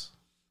 Yes.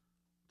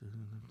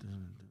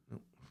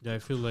 yeah, I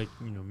feel like,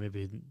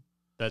 maybe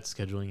that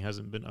scheduling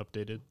hasn't been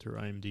updated through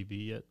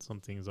IMDb yet.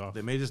 Something's off.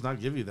 They may just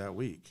not give you that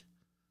week.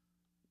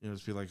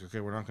 Just be like, okay,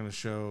 we're not going to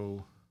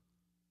show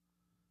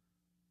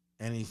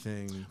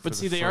anything. But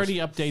see, they already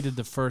updated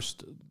the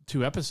first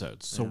 2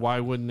 episodes, so Yeah. why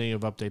wouldn't they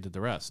have updated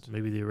the rest?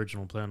 Maybe the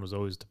original plan was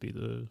always to be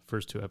the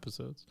first 2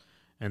 episodes.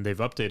 And they've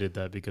updated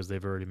that because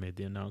they've already made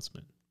the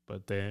announcement.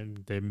 But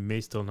they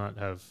may still not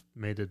have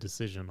made a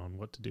decision on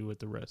what to do with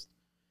the rest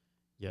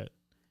yet.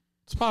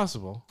 It's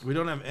possible. We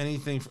don't have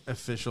anything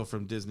official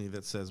from Disney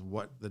that says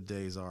what the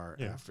days are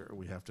Yeah. after.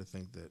 We have to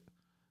think that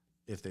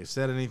if they've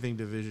said anything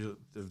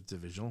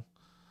divisional,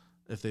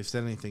 if they've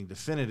said anything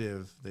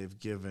definitive, they've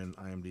given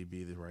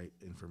IMDb the right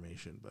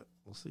information. But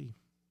we'll see.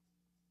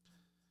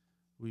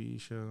 We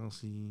shall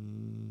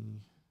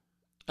see.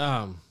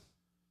 I'm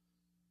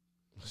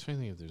just trying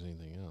to think if there's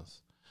anything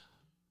else.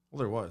 Well,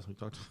 there was. We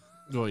talked.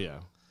 Oh, yeah.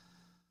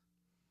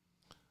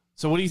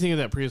 So what do you think of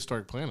that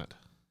prehistoric planet?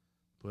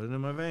 Put it in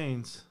my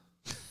veins.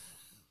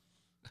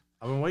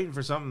 I've been waiting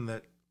for something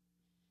that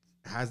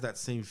has that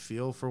same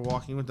feel for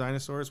Walking with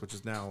Dinosaurs, which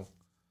is now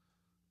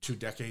 2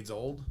 decades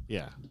old.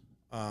 Yeah.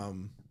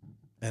 And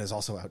is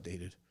also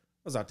outdated.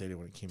 It was outdated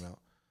when it came out.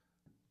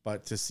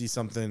 But to see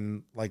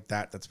something like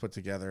that that's put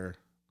together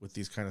with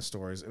these kind of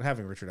stories and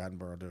having Richard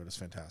Attenborough do it is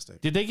fantastic.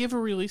 Did they give a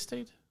release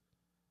date?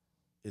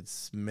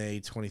 It's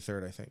May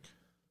 23rd, I think.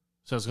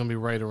 So it's going to be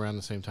right around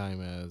the same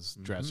time as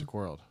Jurassic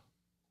World.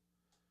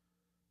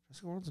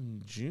 Jurassic World's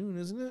in June,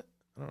 isn't it?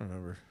 I don't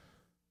remember.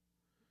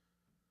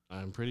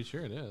 I'm pretty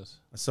sure it is.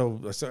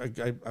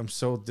 I'm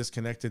so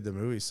disconnected to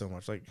movies so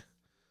much. Like,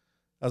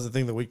 that was the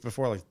thing the week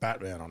before, like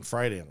Batman on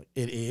Friday. I'm like,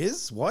 it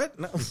is? What?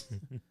 No.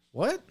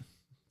 What?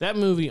 That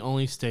movie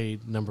only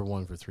stayed number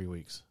 1 for 3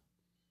 weeks.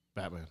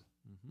 Batman.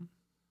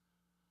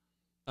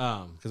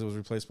 Because it was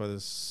replaced by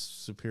this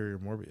superior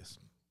Morbius.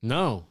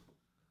 No.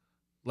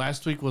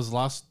 Last week was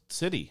Lost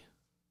City.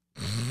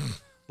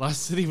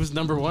 Lost City was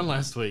number 1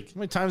 last week. How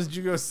many times did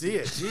you go see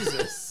it?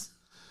 Jesus.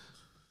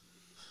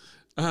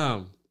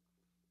 But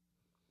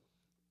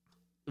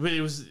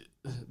it was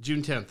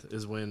June 10th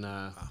is when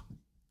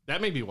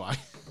that may be why.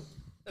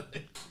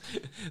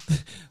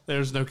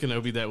 There's no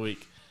Kenobi that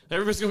week.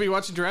 Everybody's gonna be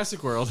watching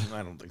Jurassic World.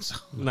 I don't think so.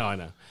 No, I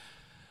know.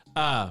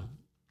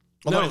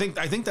 Although No.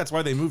 I think that's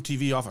why they moved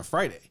TV off of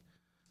Friday.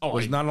 Oh,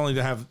 Was not only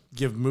to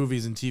give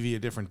movies and TV a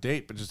different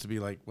date, but just to be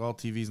like, well,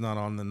 TV's not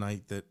on the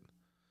night that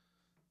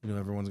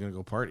everyone's gonna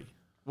go party.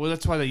 well,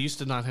 that's why they used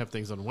to not have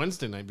things on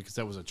Wednesday night because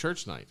that was a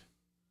church night.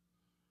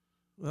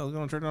 Well, they're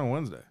gonna turn it on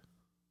Wednesday.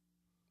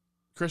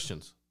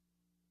 Christians.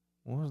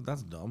 Well,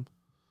 that's dumb.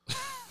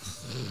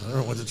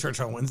 Everyone went to church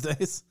on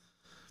Wednesdays.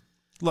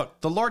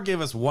 Look, the Lord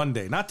gave us 1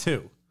 day, not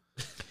 2.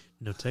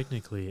 No,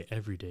 technically,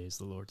 every day is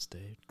the Lord's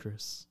Day,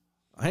 Chris.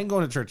 I ain't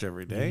going to church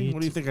every day. Me What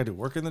do you think I do?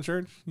 Work in the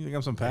church? You think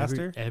I'm some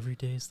pastor? Every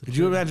day is the Could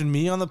you church. imagine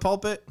me on the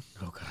pulpit?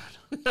 Oh,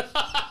 God.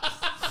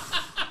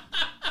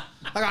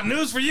 I got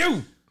news for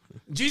you.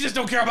 Jesus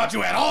don't care about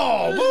you at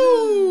all.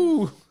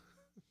 Woo!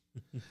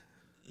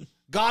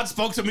 God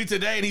spoke to me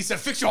today and he said,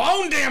 fix your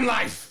own damn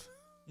life.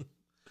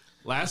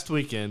 Last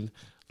weekend,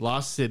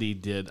 Lost City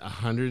did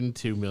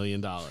 $102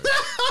 million.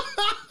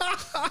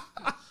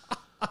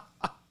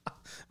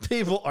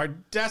 People are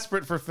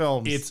desperate for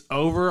films. Its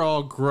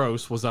overall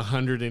gross was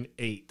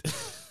 108.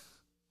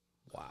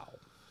 wow.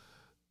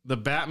 The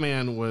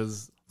Batman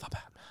was The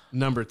Batman.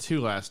 Number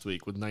 2 last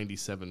week with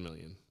 97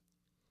 million.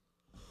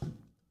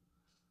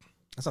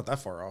 That's not that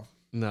far off.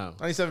 No.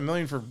 97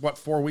 million for what,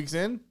 4 weeks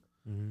in?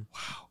 Mhm.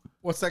 Wow.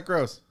 What's that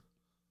gross?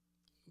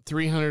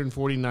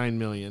 349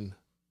 million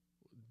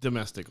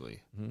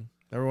domestically.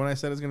 Everyone I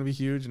said is going to be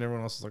huge, and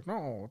everyone else is like,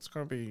 no, it's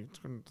not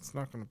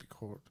going to be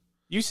cool.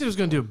 You said it was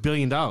going to do $1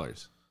 billion.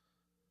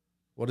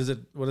 What is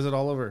it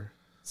all over?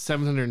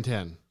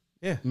 710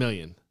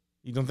 million.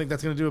 You don't think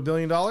that's going to do $1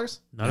 billion? Not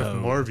No. if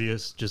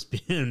Morbius just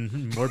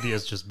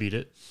beat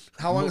it.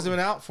 How long has it been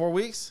out? 4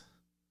 weeks?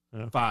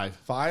 5.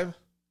 5?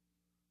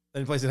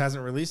 Any place it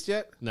hasn't released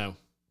yet? No.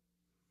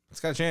 It's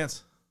got a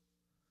chance.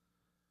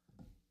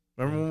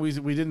 Remember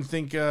when we didn't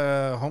think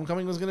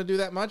Homecoming was going to do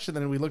that much, and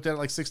then we looked at it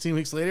like 16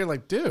 weeks later,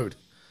 like, dude,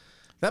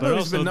 that But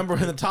movie's also- been number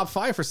in the top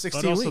 5 for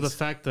 16 But also weeks. the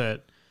fact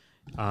that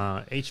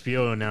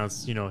HBO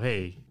announced,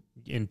 hey,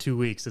 in 2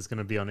 weeks it's going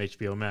to be on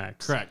HBO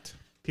Max. Correct.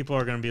 People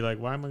are going to be like,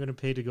 why am I going to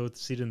pay to go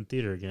see it in the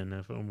theater again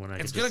when I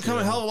It's can going just to come see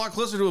a it hell of a lot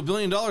closer to $1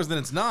 billion than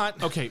it's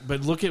not. Okay,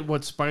 but look at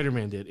what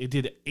Spider-Man did. It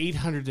did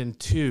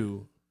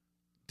 802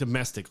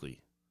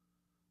 domestically.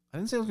 I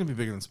didn't say it was going to be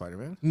bigger than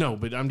Spider-Man. No,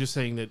 but I'm just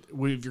saying that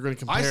if you're going to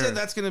compare, I said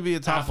that's going to be a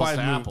top apples 5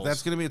 to movie. apples.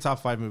 That's going to be a top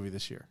 5 movie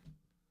this year.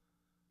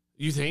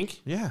 You think?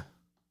 Yeah.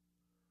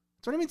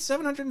 It's already made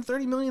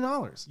 $730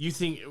 million. You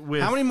think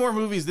with How many more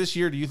movies this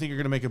year do you think are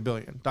going to make $1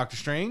 billion? Doctor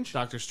Strange?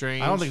 Doctor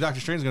Strange? I don't think Doctor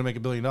Strange is going to make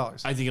 $1 billion. I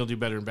think he'll do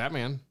better than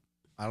Batman.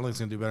 I don't think it's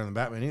going to do better than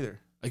Batman either.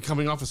 Like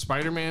coming off of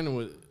Spider-Man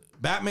with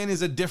Batman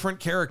is a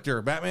different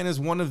character. Batman is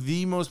one of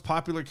the most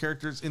popular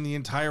characters in the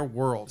entire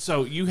world.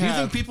 so you Do you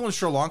have think people in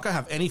Sri Lanka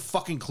have any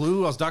fucking clue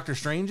who else Doctor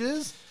Strange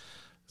is?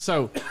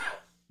 so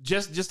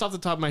just off the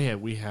top of my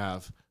head, we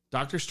have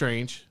Doctor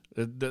Strange.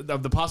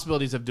 The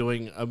possibilities of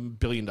doing $1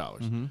 billion.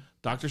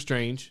 Doctor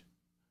Strange,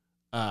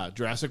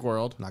 Jurassic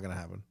World, Not going to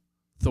happen.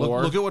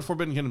 Thor. Look at what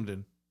Forbidden Kingdom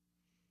did.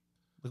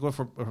 Look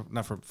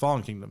what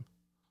Fallen Kingdom.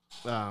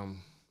 Fallen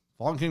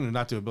Kingdom did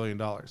not do $1 billion.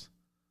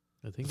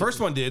 I think The first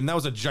one did, and that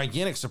was a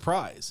gigantic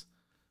surprise.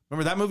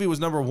 Remember, that movie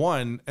was number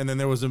 1, and then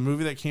there was a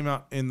movie that came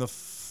out in the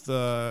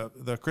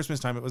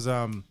Christmas time. It was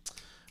what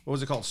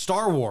was it called?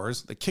 Star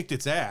Wars, that kicked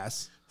its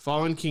ass.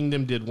 Fallen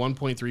Kingdom did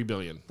 1.3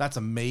 billion. That's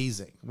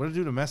amazing. What did it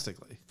do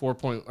domestically?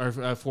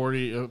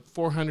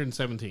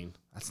 417.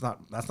 That's not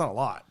a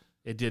lot.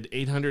 It did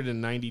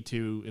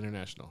 892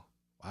 international.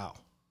 Wow.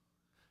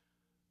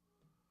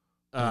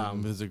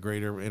 Um, There's a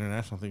greater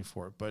international thing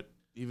for it, but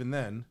even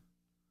then,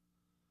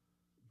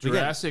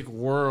 Jurassic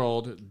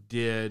World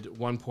did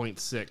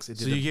 1.6. It did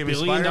so you gave me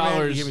 $1 billion.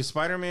 Spider-Man, you gave me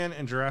Spider-Man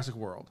and Jurassic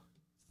World.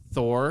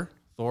 Thor,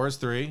 Thor is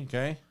 3.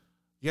 Okay,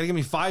 you got to give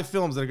me 5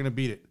 films that are going to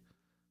beat it.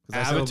 'Cause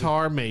I said it'll be-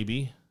 Avatar,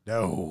 maybe.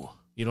 No.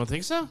 You don't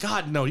think so?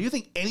 God, no. You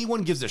think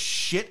anyone gives a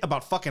shit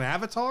about fucking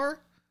Avatar?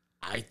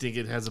 I think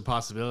it has a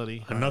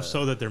possibility. enough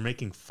so that they're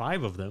making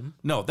 5 of them.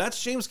 No,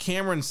 that's James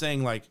Cameron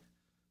saying, like,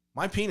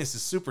 my penis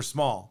is super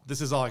small.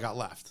 This is all I got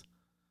left.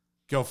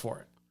 Go for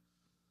it.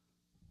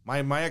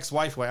 My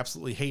ex-wife, who I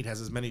absolutely hate, has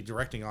as many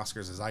directing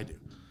Oscars as I do.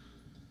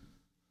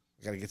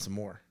 I got to get some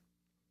more.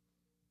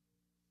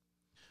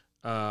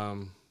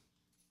 Um,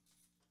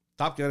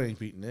 Top Gun ain't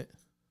beating it.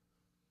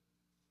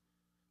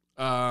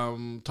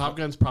 Top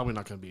Gun's probably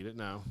not going to beat it.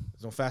 No.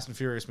 There's no Fast and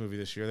Furious movie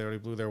this year. They already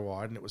blew their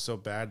wad, and it was so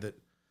bad that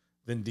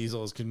Vin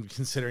Diesel is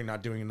considering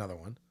not doing another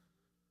one.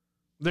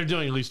 They're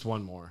doing at least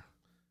one more.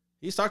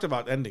 He's talked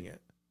about ending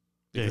it.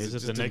 Yeah, because is it it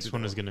just the didn't next do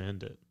one well. is going to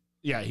end it?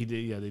 Yeah, he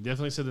did. Yeah, they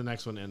definitely said the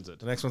next one ends it.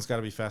 The next one's got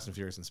to be Fast and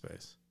Furious in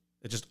space.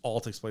 It just all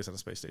takes place on a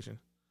space station.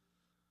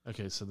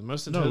 Okay, so the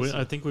most No, intense.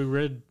 I think we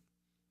read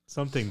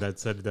something that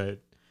said that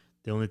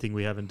the only thing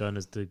we haven't done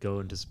is to go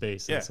into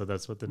space. Yeah. And so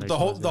that's what the next The one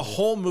whole is the gonna be.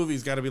 whole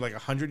movie's got to be like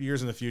 100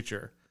 years in the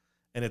future,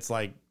 and it's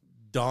like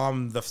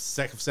Dom the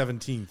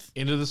 17th,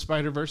 Into the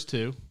Spider-Verse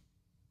 2.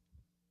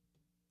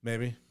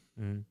 maybe.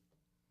 Mhm.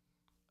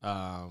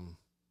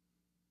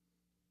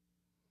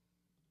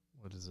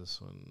 What is this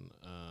one?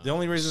 The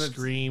only reason that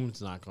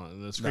Scream's not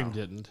going. The Scream No.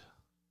 didn't.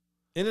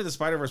 Into the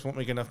Spider-Verse won't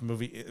make enough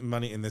movie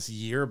money in this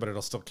year, but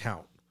it'll still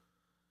count.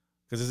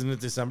 Because isn't it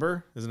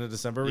December? Isn't it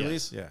December Yes.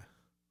 release? Yeah.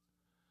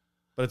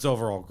 But its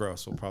overall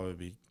gross will probably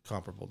be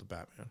comparable to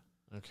Batman.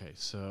 Okay,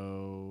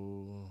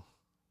 so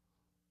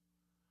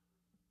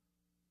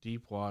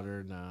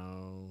Deepwater,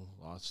 no.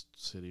 Lost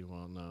City,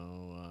 well,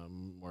 no.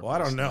 Well, I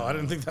don't know. no. I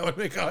didn't think that would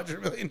make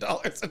 $100 million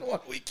in one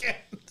weekend.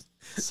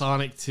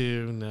 Sonic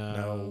 2, no.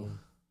 No.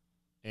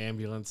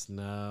 Ambulance,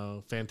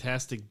 no.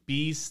 Fantastic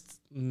Beast,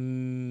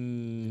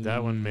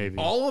 That one maybe.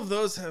 All of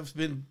those have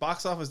been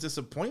box office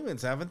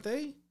disappointments, haven't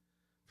they?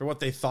 For what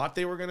they thought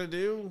they were going to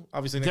do.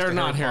 Obviously, next They're to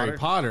not Harry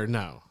Potter,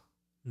 no.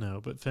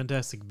 No, but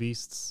Fantastic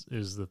Beasts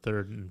is the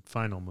third and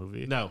final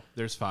movie. No,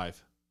 there's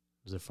 5.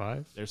 Is it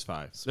 5? There's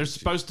 5. There's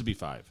supposed to be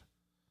 5.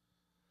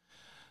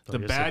 I The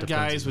guess Bad that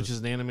depends Guys, on which is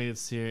an animated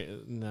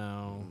series,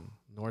 no.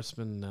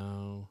 Norseman,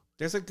 no.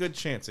 There's a good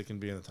chance it can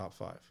be in the top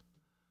 5.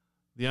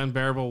 The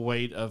Unbearable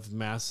Weight of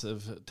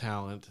Massive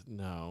Talent,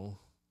 no.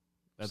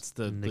 That's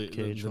the Nick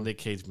Cage the one? Nick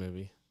Cage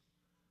movie.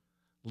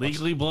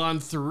 Legally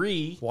Blonde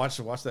 3. Watch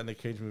that Nick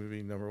Cage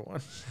movie, number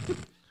 1.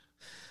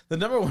 The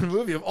number one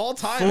movie of all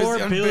time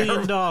 $4 is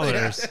billion.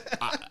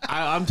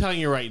 I'm telling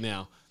you right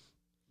now,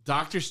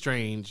 Doctor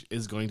Strange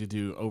is going to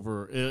do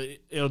over.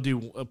 It'll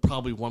do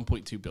probably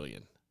 1.2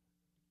 billion.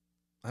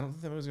 I don't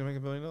think that movie's gonna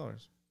make $1 billion.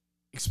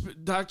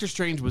 Doctor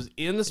Strange was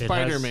in the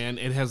Spider-Man.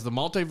 It has the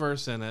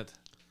multiverse in it.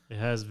 It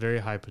has very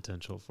high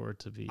potential for it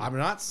to be. I'm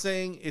not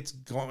saying it's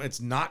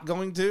not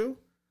going to.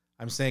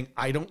 I'm saying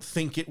I don't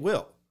think it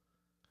will.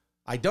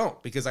 I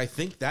don't, because I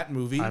think that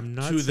movie. I'm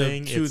not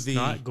saying it's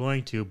not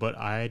going to, but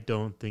I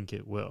don't think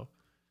it will.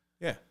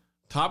 Yeah,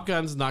 Top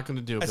Gun's not going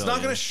to do. It's not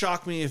going to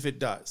shock me if it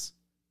does.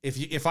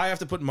 If I have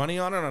to put money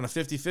on it on a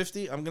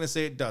 50-50, I'm going to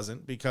say it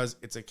doesn't, because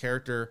it's a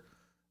character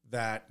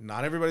that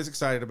not everybody's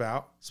excited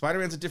about.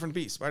 Spider-Man's a different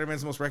beast.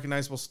 Spider-Man's the most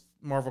recognizable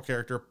Marvel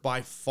character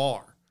by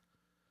far.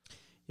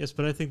 Yes,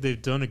 but I think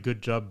they've done a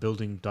good job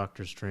building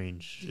Doctor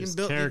Strange. His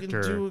character.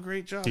 You can do a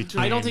great job.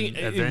 I don't think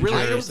I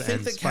don't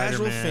think the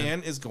casual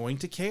fan is going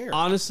to care.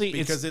 Honestly,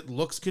 because it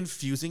looks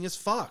confusing as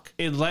fuck.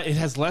 It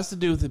has less to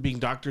do with it being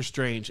Doctor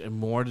Strange and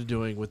more to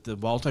doing with the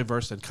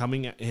multiverse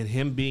and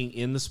him being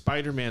in the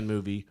Spider-Man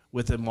movie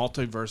with the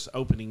multiverse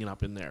opening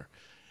up in there.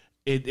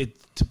 To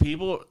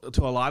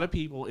a lot of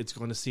people, it's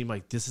going to seem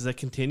like this is a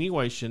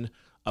continuation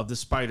of the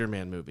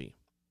Spider-Man movie.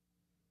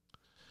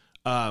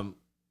 What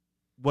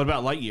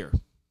about Lightyear?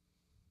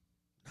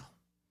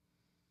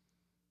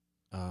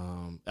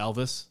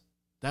 Elvis,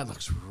 that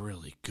looks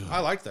really good.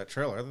 I liked that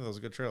trailer. I thought that was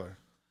a good trailer.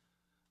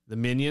 The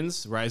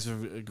Minions, Rise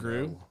of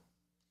Gru. No.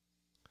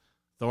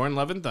 Thor and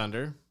Love and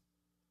Thunder.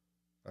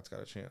 That's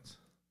got a chance.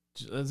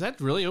 Is that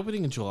really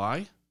opening in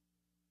July?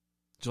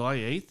 July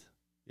 8th?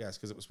 Yes,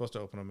 because it was supposed to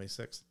open on May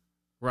 6th.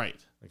 Right.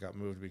 It got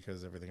moved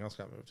because everything else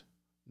got moved.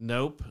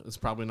 Nope. It's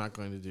probably not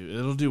going to do.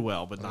 It'll do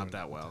well, but not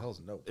that well. What the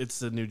hell's Nope? It's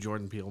the new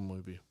Jordan Peele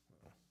movie.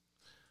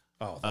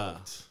 Oh,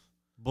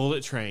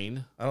 Bullet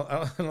Train.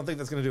 I don't think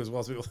that's going to do as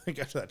well as people think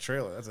after that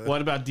trailer.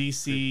 What about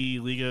DC the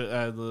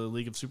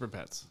League of Super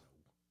Pets?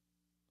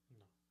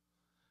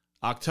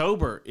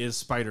 October is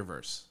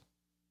Spider-Verse.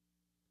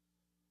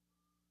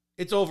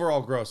 Its overall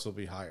gross will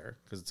be higher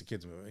because it's a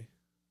kids movie.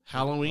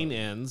 Halloween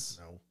Ends.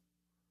 No.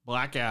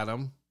 Black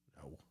Adam.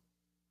 No.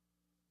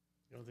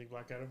 You don't think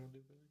Black Adam will do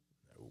better?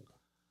 No.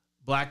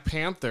 Black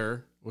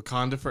Panther.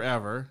 Wakanda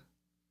Forever.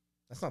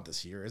 That's not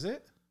this year, is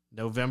it?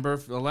 November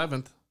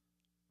 11th.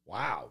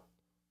 Wow.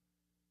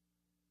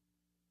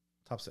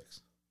 Top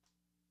 6.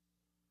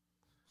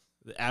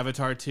 The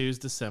Avatar 2 is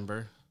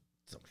December.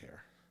 Don't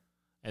care.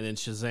 And then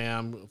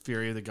Shazam,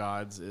 Fury of the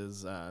Gods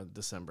is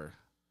December.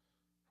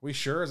 We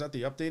sure? Is that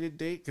the updated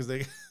date? Because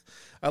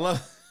I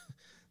love,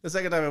 the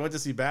second time I went to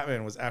see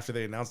Batman was after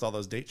they announced all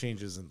those date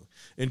changes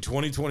in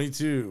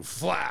 2022.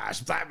 Flash,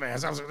 Batman.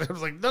 So I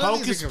was like,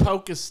 Hocus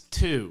Pocus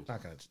 2.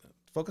 Not gonna.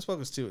 Focus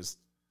Pocus 2 is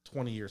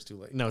 20 years too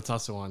late. No, it's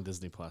also on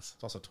Disney Plus.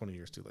 It's also 20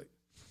 years too late.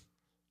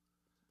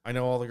 I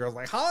know all the girls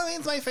like,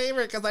 Halloween's my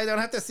favorite because I don't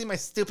have to see my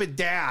stupid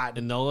dad.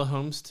 Enola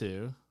Holmes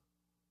 2.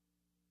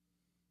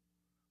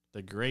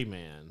 The Gray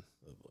Man.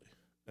 Oh boy.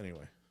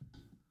 Anyway.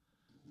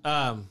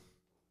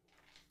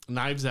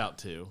 Knives Out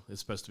 2 is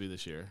supposed to be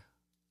this year.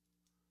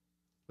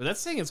 But that's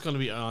saying it's going to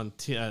be on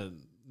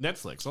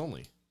Netflix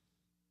only.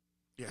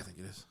 Yeah, I think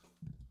it is.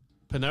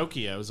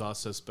 Pinocchio is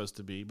also supposed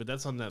to be, but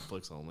that's on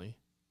Netflix only.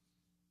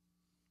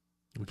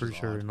 I'm pretty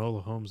sure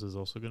Enola Holmes is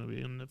also going to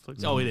be on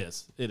Netflix. Oh, it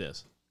is. It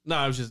is. No,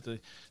 I was just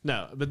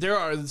no, but there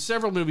are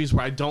several movies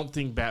where I don't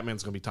think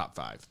Batman's going to be top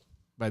 5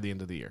 by the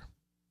end of the year.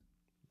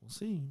 We'll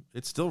see.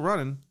 It's still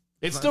running.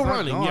 It's still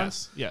running. Gone.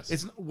 Yes.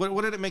 It's what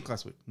did it make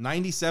last week?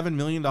 $97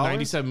 million.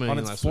 $97 million on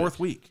its last fourth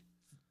week.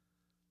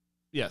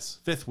 Yes.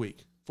 Fifth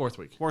week. Fourth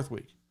week.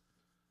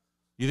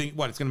 You think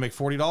what? It's going to make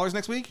 $40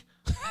 next week?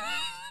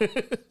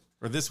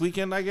 Or this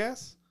weekend? I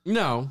guess.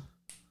 No,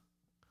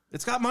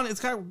 it's got money.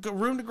 It's got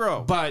room to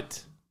grow.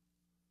 But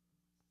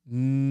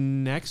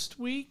next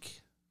week.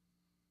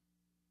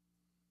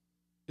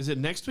 Is it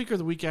next week or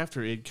the week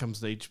after it comes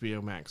to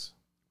HBO Max?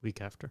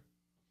 Week after.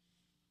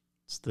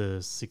 It's the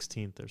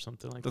 16th or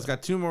something like that. It's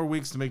got 2 more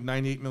weeks to make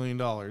 $98 million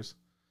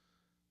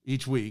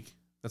each week.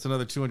 That's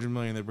another $200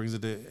 million. That brings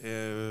it to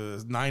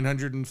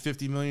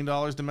 $950 million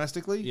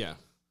domestically. Yeah.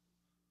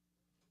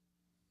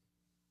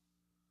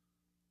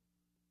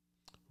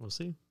 We'll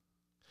see.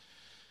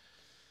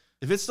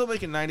 If it's still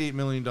making $98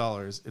 million,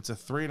 it's a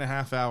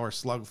 3.5 hour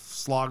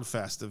slog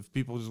fest of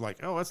people just like,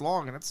 oh, it's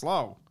long and it's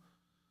slow.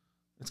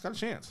 It's got a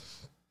chance.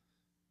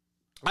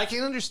 I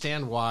can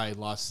understand why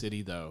Lost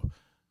City, though,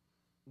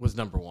 was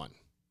number 1.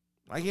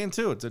 I can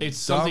too. It's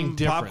something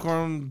different.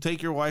 Popcorn,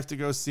 take your wife to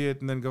go see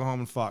it and then go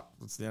home and fuck.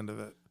 That's the end of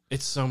it.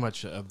 It's so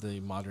much of the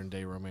modern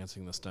day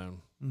Romancing the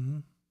Stone. Mm-hmm.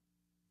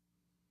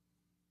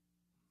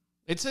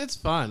 It's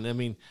fun. I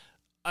mean,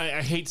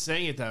 I hate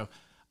saying it, though.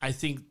 I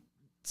think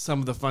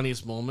some of the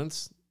funniest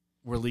moments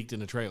were leaked in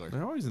the trailer.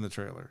 They're always in the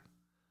trailer.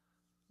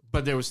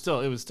 But it was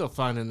still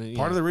fun. And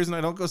part of the reason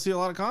I don't go see a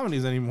lot of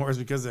comedies anymore is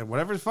because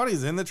whatever's funny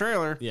is in the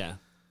trailer. Yeah.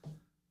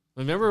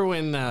 Remember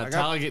when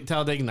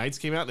Talladega Nights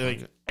came out?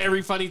 Like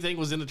every funny thing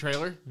was in the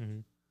trailer.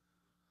 Mm-hmm.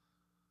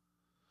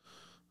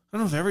 I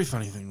don't know if every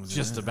funny thing was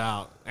Just in it.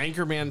 about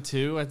Anchorman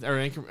 2 or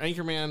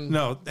Anchorman.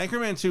 No,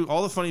 Anchorman 2,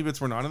 all the funny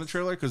bits were not in the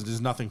trailer because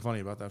there's nothing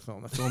funny about that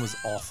film. That film is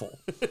awful.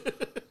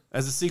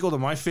 As a sequel to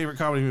my favorite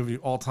comedy movie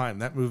of all time,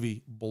 that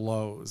movie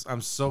blows.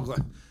 I'm so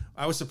glad.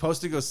 I was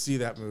supposed to go see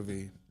that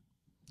movie.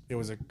 It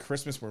was a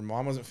Christmas where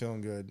mom wasn't feeling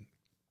good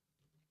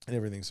and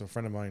everything. So a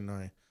friend of mine and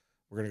I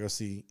were going to go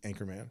see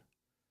Anchorman. And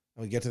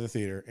we get to the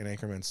theater and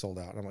Anchorman sold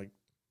out. And I'm like,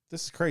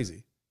 this is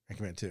crazy.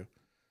 Anchorman 2.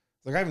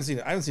 Like I haven't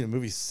seen a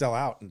movie sell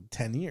out in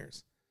 10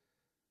 years.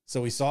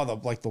 So we saw the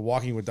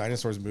Walking with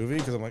Dinosaurs movie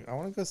because I'm like, I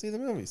want to go see the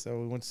movie. So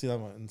we went to see that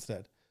one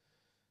instead.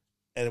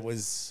 And it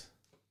was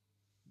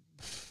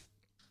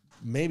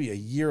maybe a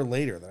year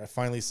later that I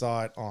finally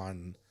saw it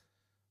on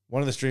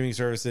one of the streaming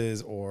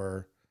services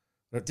or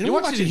didn't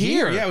we watch it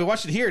here? Yeah, we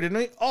watched it here, didn't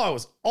we? Oh, it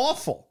was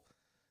awful.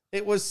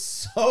 It was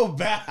so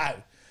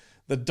bad.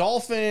 The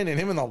dolphin and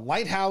him in the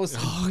lighthouse,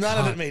 none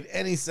of it made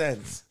any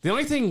sense. The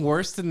only thing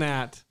worse than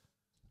that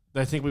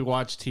I think we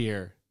watched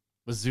here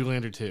was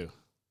Zoolander 2.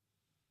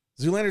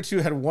 Zoolander 2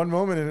 had one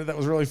moment in it that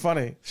was really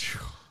funny.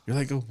 You're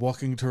like a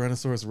walking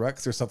Tyrannosaurus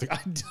Rex or something. I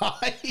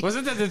died.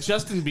 Wasn't that the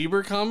Justin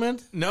Bieber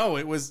comment? No,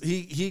 it was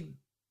Zoolander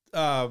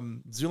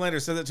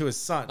said that to his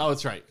son. Oh,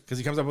 that's right. Because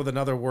he comes up with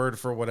another word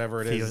for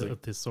whatever it is.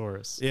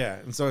 Thesaurus. Yeah,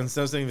 and so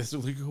instead of saying this,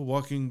 like a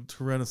walking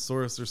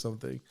Tyrannosaurus or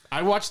something.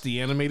 I watched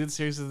the animated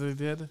series that they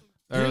did.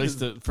 Or at least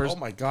the first. Oh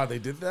my God, they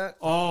did that?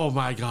 Oh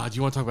my God.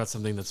 You want to talk about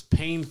something that's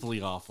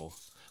painfully awful?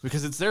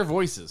 Because it's their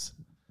voices.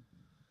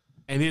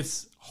 And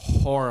it's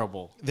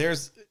horrible.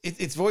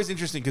 It's always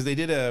interesting because they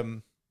did a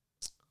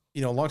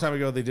long time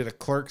ago they did a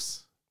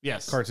Clerks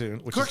cartoon.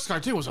 Which Clerks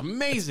cartoon was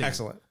amazing.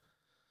 Excellent.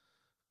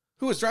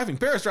 Who is driving?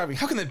 Bear's driving.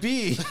 How can that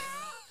be?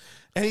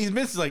 And he's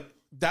missed like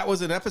that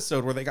was an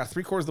episode where they got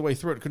 3/4 of the way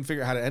through it, couldn't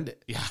figure out how to end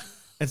it. Yeah.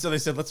 And so they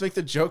said, let's make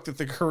the joke that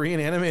the Korean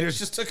animators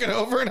just took it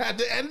over and had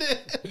to end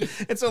it.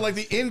 And so like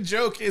the in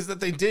joke is that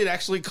they did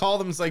actually call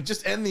them, it's like,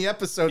 just end the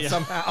episode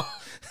somehow.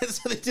 And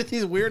so they did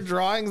these weird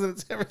drawings and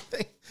it's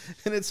everything.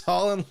 And it's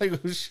all in like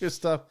shit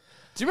stuff.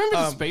 Do you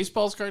remember the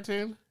Spaceballs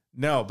cartoon?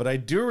 No, but I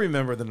do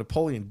remember the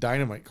Napoleon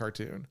Dynamite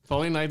cartoon.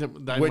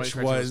 Which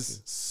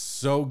was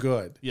so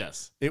good.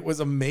 Yes. It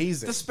was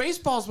amazing. The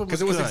Spaceballs one was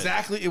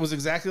because it was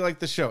exactly like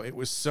the show. It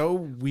was so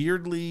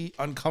weirdly,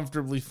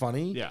 uncomfortably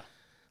funny. Yeah.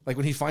 Like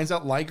when he finds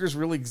out Ligers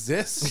really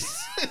exist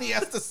and he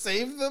has to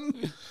save them.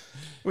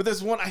 With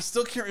this one, I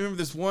still can't remember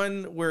this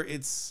one where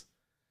it's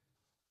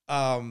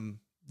the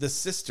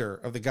sister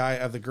of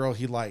the girl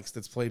he likes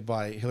that's played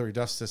by Hilary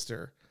Duff's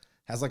sister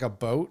has like a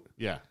boat.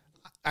 Yeah.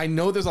 I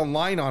know there's a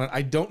line on it.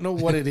 I don't know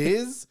what it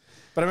is,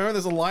 but I remember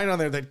there's a line on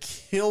there that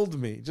killed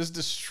me, just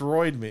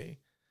destroyed me.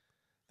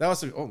 That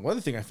was one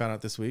other thing I found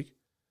out this week.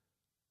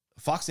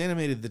 Fox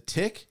Animated The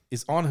Tick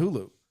is on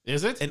Hulu.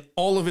 Is it? And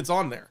all of it's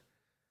on there.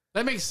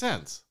 That makes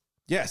sense.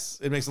 Yes,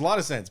 it makes a lot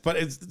of sense. But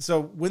it's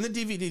so when the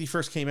DVD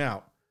first came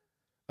out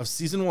of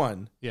season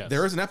 1,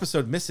 there was an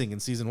episode missing in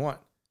season 1.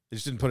 They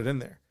just didn't put it in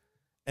there.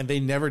 And they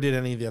never did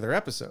any of the other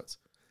episodes.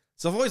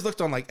 So I've always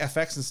looked on like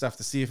FX and stuff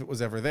to see if it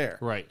was ever there.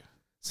 Right.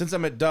 Since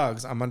I'm at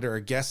Doug's, I'm under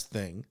a guest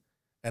thing.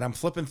 And I'm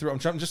flipping through.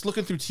 I'm just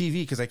looking through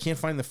TV because I can't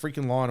find the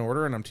freaking Law and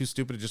Order, and I'm too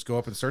stupid to just go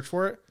up and search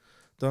for it.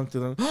 Dunk,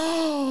 dunk.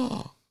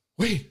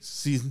 Wait,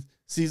 season.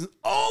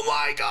 Oh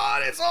my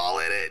God, it's all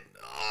in it.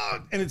 Oh.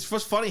 And it's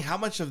just funny how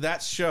much of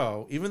that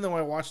show, even though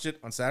I watched it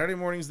on Saturday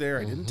mornings there,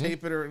 I didn't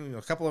tape it, or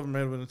a couple of them might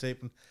have been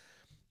taped.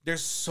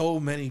 There's so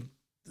many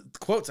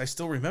quotes I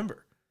still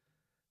remember.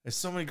 There's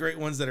so many great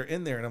ones that are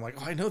in there, and I'm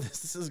like, oh, I know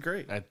this. This is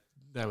great.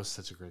 That was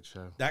such a great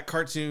show. That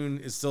cartoon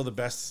is still the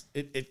best.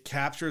 It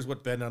captures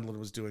what Ben Unlin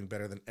was doing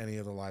better than any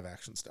of the live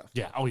action stuff.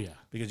 Yeah. Oh, yeah.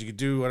 Because you could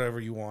do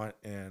whatever you want,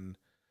 and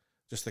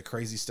just the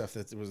crazy stuff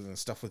that was in the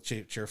stuff with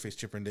Chairface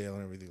Chippendale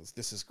and everything.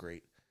 This is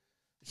great.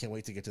 I can't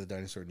wait to get to the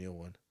Dinosaur Neil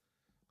one.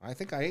 I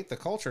think I ate the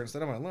culture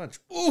instead of my lunch.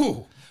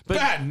 Ooh, but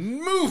bad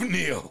move,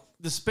 Neil.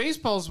 The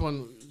Spaceballs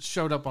one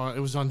showed up it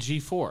was on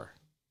G4.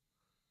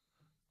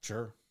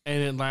 Sure.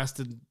 And it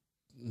lasted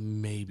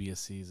maybe a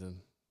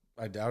season.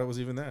 I doubt it was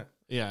even that.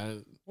 Yeah.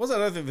 What was that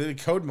other thing? They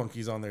did Code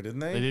Monkeys on there, didn't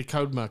they? They did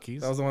Code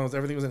Monkeys. That was the one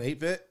everything was in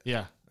 8-bit?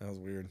 Yeah. That was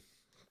weird.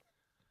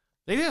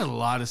 They did a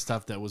lot of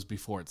stuff that was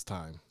before its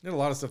time. They did a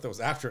lot of stuff that was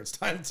after its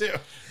time, too.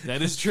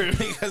 That is true.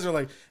 You guys are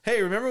like,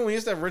 hey, remember when we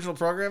used to have original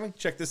programming?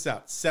 Check this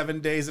out. 7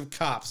 Days of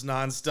Cops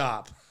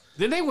nonstop.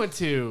 Then they went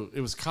to,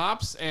 it was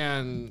Cops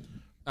and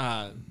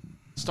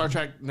Star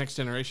Trek Next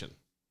Generation.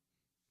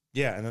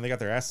 Yeah, and then they got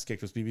their asses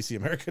kicked with BBC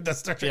America. That's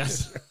Star Trek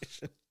Next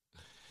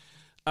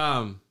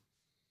Generation.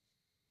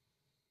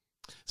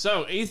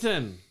 So,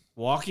 Ethan,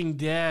 Walking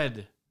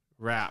Dead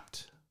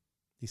wrapped.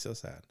 He's so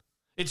sad.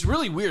 It's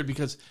really weird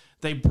because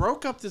they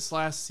broke up this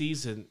last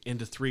season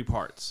into 3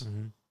 parts.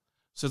 Mm-hmm.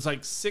 So it's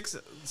like six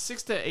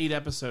to 8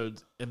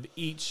 episodes of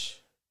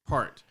each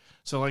part.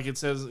 So like it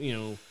says,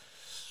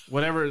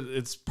 whatever,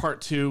 it's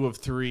part 2 of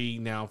 3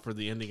 now for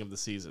the ending of the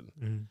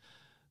season.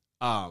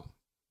 Mm-hmm.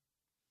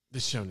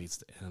 This show needs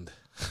to end.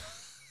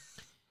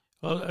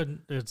 Well,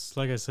 it's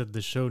like I said,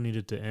 the show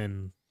needed to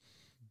end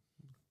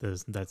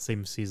that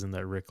same season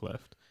that Rick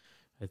left.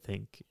 I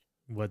think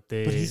what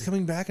they. But he's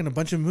coming back in a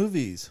bunch of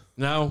movies.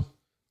 No,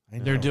 I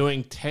know. they're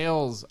doing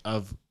Tales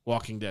of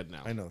Walking Dead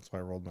now. I know. That's why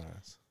I rolled my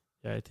eyes.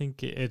 Yeah, I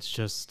think it's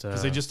just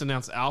Because they just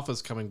announced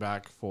Alpha's coming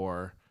back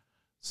for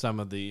some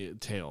of the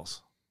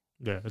Tales.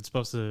 yeah, it's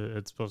supposed to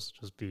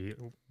just be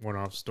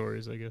one-off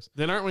stories, I guess.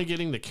 Then aren't we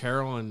getting the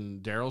Carol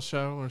and Daryl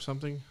show or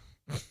something?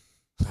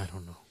 I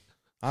don't know.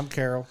 I'm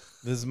Carol.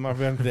 This is my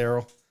friend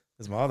Daryl.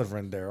 This is my other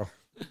friend Daryl.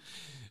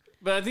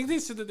 But I think they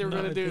said that they were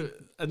No, going to I do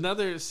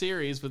another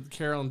series with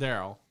Carol and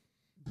Daryl.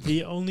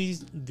 The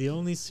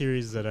only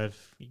series that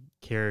I've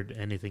cared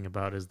anything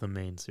about is the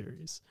main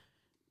series.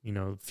 You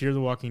know, Fear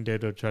the Walking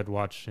Dead, I tried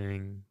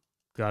watching.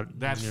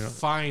 That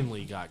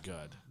finally got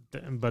good.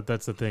 But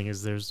that's the thing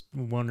is there's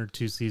 1 or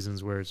 2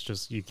 seasons where it's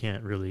just you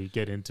can't really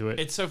get into it.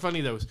 It's so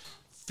funny though.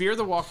 Fear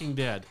the Walking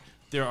Dead.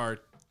 There are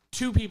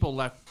 2 people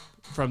left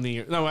from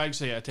the. No,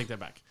 actually, I take that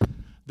back.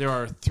 There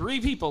are 3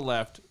 people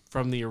left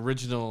from the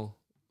original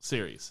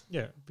series.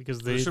 Yeah, because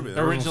There they should be.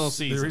 Original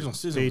season. The original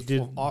season. they was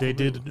did awful they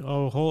did movie.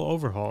 a whole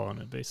overhaul on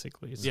it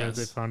basically. So Yes.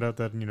 they found out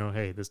that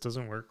hey, this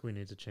doesn't work. We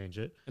need to change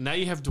it. And now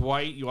you have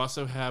Dwight. You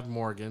also have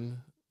Morgan.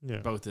 Yeah.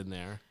 Both in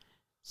there.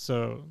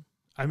 So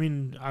I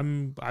mean,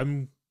 I'm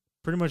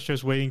pretty much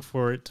just waiting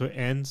for it to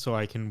end so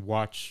I can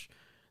watch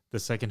the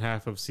second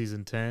half of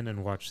season 10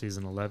 and watch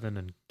season 11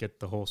 and get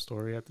the whole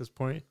story at this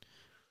point.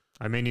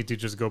 I may need to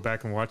just go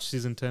back and watch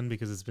season 10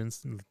 because it's been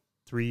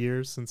 3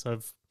 years since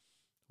I've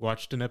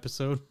watched an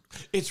episode.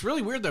 It's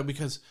really weird though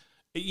because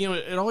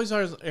it always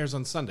airs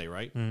on Sunday,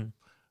 right? Mm.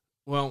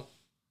 Well,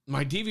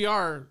 my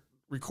DVR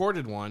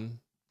recorded one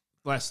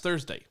last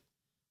Thursday.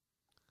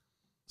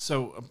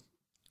 So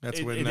That's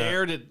it, when it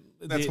aired it.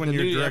 That's when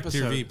your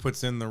DirecTV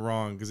puts in the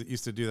wrong because it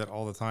used to do that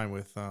all the time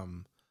with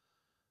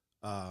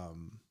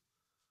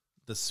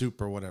the Soup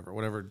or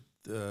whatever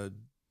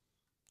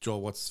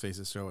Joel what's his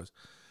face's show is.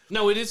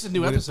 No, it is a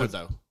new When it episode puts-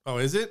 though. Oh,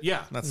 is it?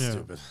 Yeah. That's Yeah.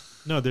 stupid.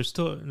 No, there's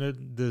still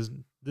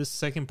this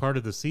second part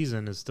of the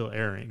season is still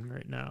airing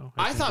right now.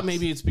 I think thought it's-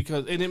 maybe it's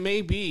because, and it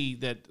may be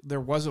that there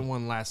wasn't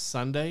one last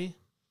Sunday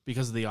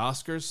because of the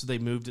Oscars, so they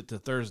moved it to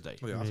Thursday.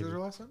 Oh, the Maybe. Oscars are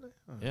last Sunday.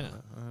 Oh, Yeah.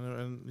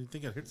 I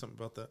think I heard something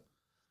about that.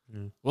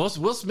 Will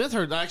Smith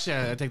heard.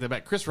 Actually, I take that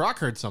back. Chris Rock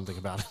heard something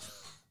about it.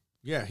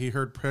 Yeah, he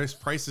heard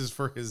prices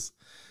for his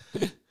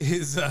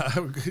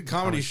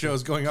comedy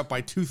shows going up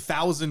by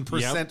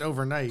 2,000%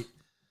 overnight.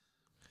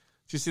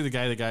 Did you see the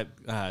guy that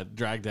got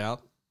dragged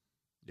out?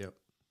 Yep.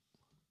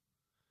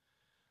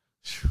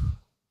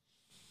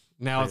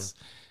 Now Yeah. it's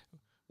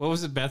what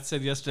was it? Beth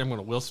said yesterday. I'm going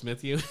to Will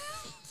Smith you.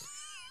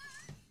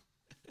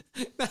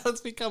 Now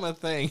it's become a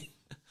thing.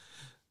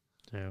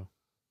 Yeah.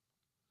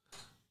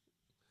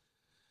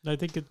 I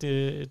think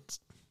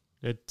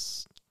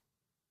it's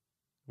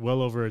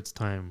well over its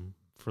time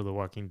for The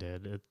Walking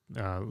Dead.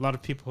 A lot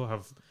of people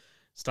have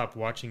stopped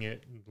watching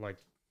it like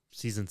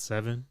season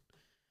 7.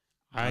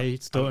 I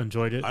still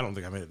enjoyed it. I don't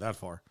think I made it that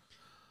far.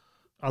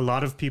 A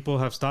lot of people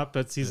have stopped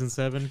at season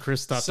 7.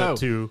 Chris stopped So at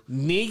 2.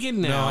 Negan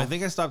now. No, I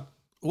think I stopped.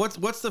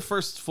 What's the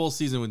first full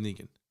season with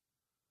Negan?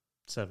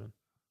 7.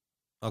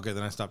 Okay,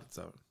 then I stopped at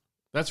 7.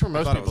 That's where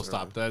most thought it people was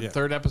stopped. early. The Yeah.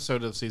 third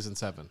episode of season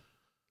 7.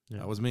 Yeah.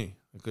 That was me.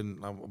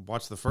 I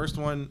watched the first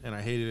one and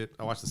I hated it.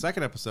 I watched the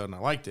second episode and I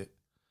liked it.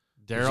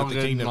 Daryl the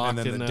getting Kingdom, locked and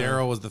then in the there.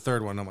 Daryl was the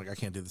third one. I'm like, I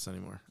can't do this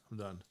anymore. I'm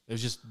done.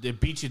 It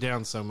beat you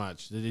down so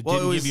much. It Well, it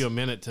didn't was- give you a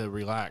minute to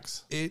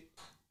relax.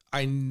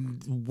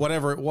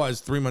 Whatever it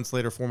was, 3 months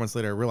later, 4 months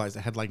later, I realized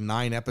I had like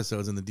 9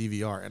 episodes in the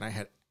DVR and I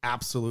had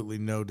absolutely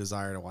no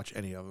desire to watch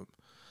any of them.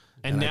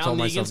 And And I now told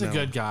myself Negan's a no.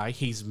 good guy.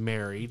 He's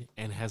married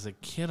and has a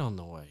kid on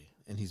the way.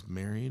 And he's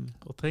married.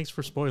 Well, thanks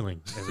for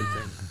spoiling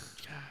everything.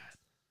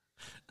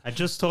 I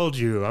just told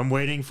you I'm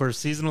waiting for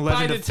season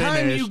 11 By to the time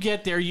finish. you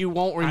get there, you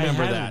won't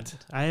remember that.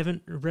 I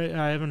haven't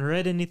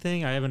read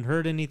anything. I haven't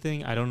heard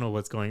anything. I don't know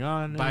what's going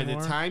on. By the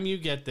anymore. time you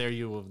get there,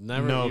 you will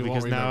never. no, you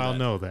won't because now remember I'll that.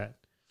 know that.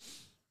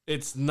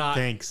 It's not.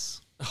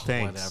 Thanks. Oh,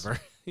 Thanks.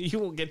 Whatever. You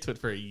won't get to it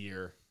for a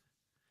year.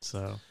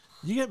 So,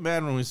 You get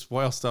mad when we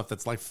spoil stuff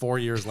that's like 4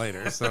 years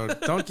later. So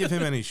don't give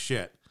him any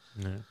shit.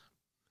 yeah.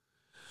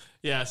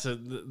 Yeah. So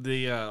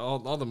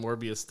all the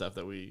Morbius stuff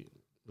that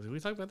did we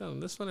talk about that on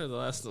this one or the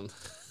last one?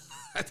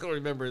 I don't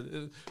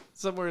remember.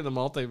 Somewhere in the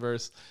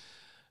multiverse.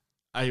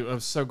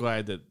 I'm so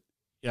glad that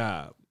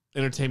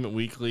Entertainment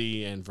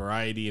Weekly and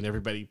Variety and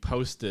everybody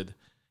posted.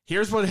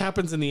 Here's what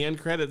happens in the end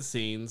credit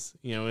scenes.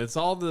 It's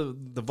all the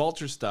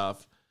Vulture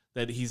stuff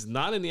that he's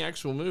not in the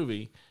actual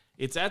movie.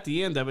 It's at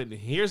the end of it, and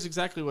here's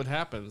exactly what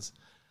happens.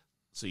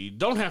 So you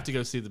don't have to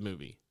go see the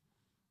movie.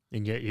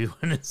 And yet you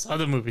went and saw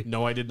the movie.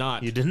 No, I did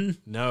not. You didn't?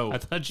 No. I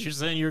thought you were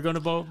saying you were going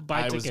to buy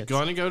I tickets. was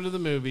going to go to the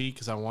movie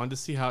because I wanted to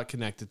see how it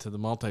connected to the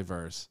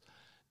multiverse.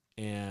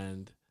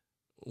 And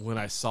when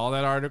I saw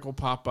that article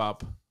pop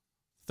up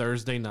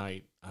Thursday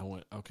night, I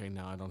went, okay,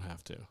 now I don't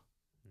have to.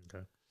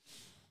 Okay.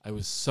 I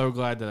was so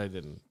glad that I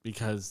didn't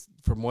because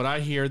from what I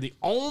hear, the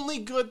only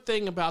good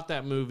thing about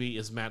that movie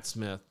is Matt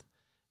Smith.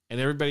 And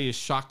everybody is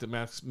shocked that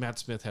Matt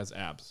Smith has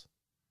abs.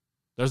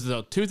 Those are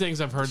the two things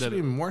I've heard I'd that.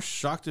 be more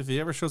shocked if he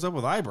ever shows up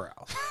with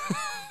eyebrows.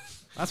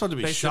 That's what to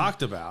be They said-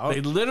 shocked about.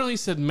 They literally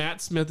said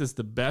Matt Smith is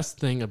the best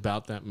thing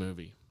about that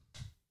movie.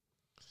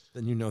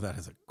 Then you know that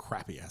is a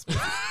crappy ass movie.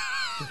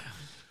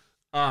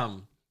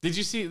 Did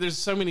you see? There's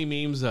so many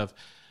memes of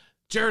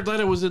Jared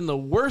Leto was in the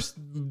worst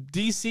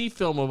DC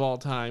film of all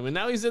time, and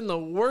now he's in the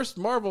worst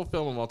Marvel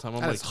film of all time.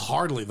 I'm That like, is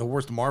hardly the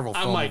worst Marvel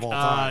film I'm of all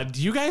time.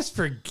 do you guys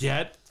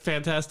forget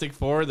Fantastic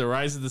Four: The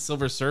Rise of the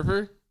Silver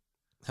Surfer?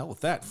 Hell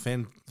with that.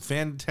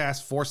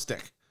 Fantastic Four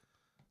Stick.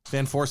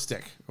 Fan Four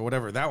Stick or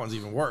whatever. That one's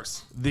even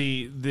worse.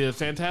 The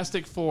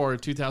Fantastic Four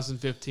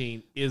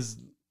 2015 is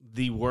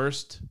the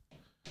worst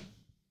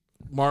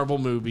Marvel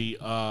movie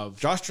of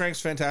Josh Trank's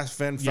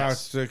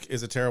Fantastic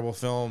is a terrible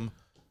film.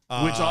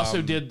 which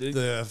also did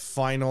the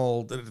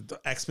final the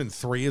X-Men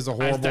 3 is a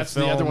horrible that's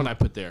film. the other one I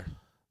put there.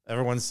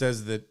 Everyone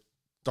says that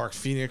Dark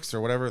Phoenix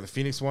or whatever, the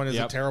Phoenix one is a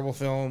Yep. terrible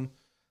film.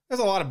 There's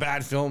a lot of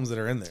bad films that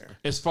are in there.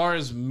 As far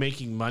as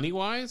making money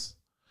wise,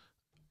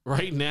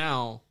 right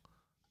now,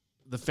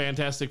 the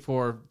Fantastic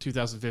Four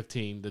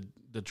 2015,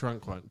 the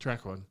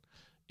Trek one,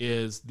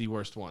 is the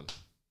worst one.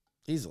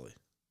 Easily.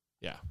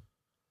 Yeah.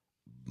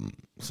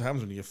 This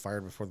happens when you get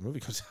fired before the movie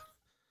comes out.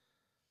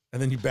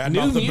 And then you badmouth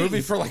New the Mutant-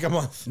 movie for like a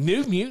month.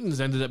 New Mutants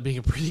ended up being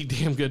a pretty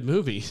damn good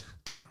movie.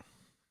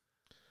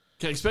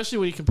 Okay, especially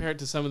when you compare it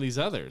to some of these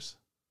others.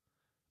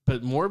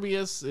 But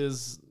Morbius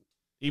is,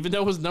 even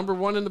though it was number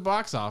one in the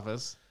box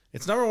office,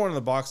 It's number one in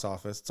the box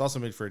office. It's also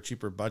made for a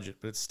cheaper budget,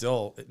 but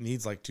it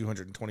needs like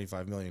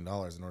 $225 million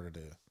in order to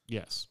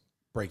yes.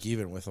 break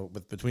even with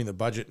between the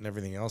budget and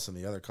everything else and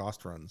the other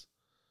cost runs.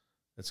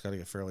 It's got to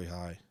get fairly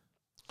high.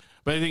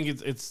 But I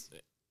think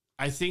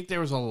I think there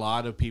was a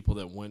lot of people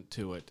that went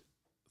to it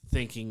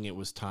thinking it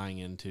was tying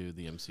into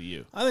the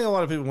MCU. I think a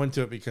lot of people went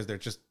to it because they're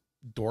just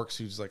dorks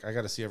who's like, I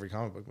got to see every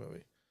comic book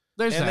movie.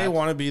 There's And that. they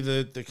want to be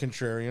the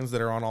contrarians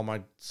that are on all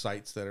my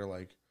sites that are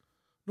like,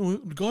 no,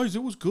 guys,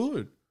 it was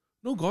good.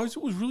 No, guys,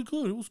 it was really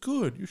good. It was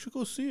good. You should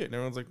go see it. And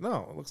everyone's like,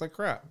 no, it looks like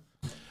crap.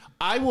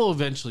 I will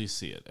eventually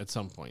see it at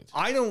some point.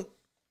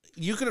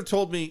 You could have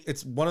told me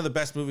it's one of the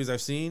best movies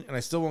I've seen, and I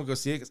still won't go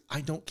see it because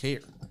I don't care.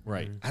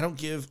 Right. I don't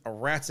give a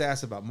rat's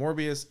ass about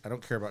Morbius. I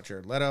don't care about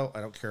Jared Leto. I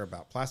don't care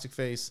about Plastic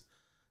Face.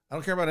 I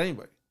don't care about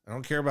anybody. I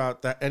don't care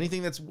about that.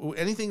 Anything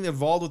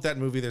involved with that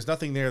movie, there's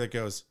nothing there that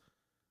goes,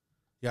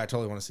 yeah, I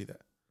totally want to see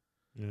that.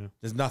 Yeah.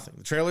 There's nothing.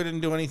 The trailer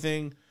didn't do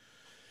anything.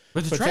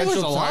 But the trailer's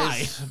a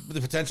lie.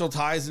 The potential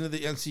ties into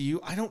the MCU.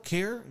 I don't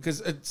care because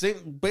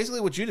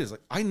basically what you did is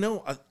like, I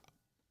know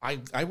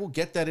I will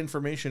get that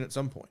information at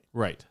some point.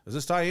 Right. Does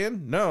this tie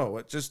in? No,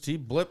 it just he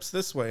blips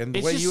this way, and the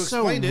It's way just you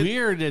so explained it,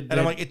 weird. and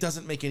I'm like, it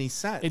doesn't make any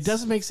sense. It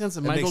doesn't make sense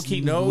that It Michael makes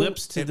Keaton no-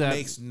 blips to it that.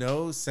 makes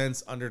no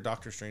sense under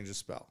Doctor Strange's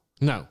spell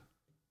No.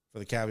 for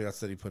the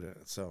caveats that he put in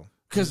it. So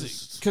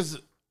Because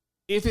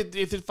if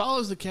it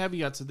follows the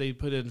caveats that they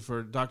put in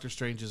for Doctor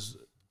Strange's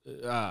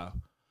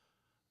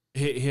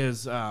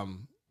his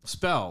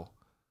spell,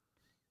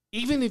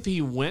 even if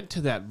he went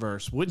to that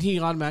verse, wouldn't he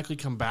automatically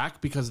come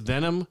back because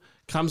Venom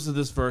comes to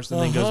this verse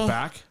and then goes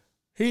back?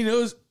 he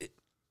knows.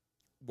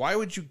 Why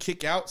would you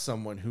kick out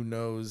someone who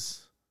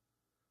knows?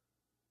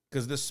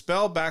 Because the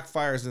spell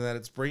backfires in that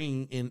it's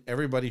bringing in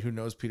everybody who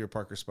knows Peter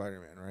Parker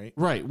Spider-Man, right?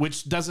 Right,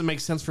 which doesn't make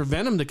sense for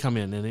Venom to come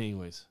in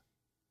anyways.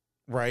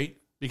 Right.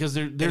 Because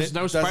And there's it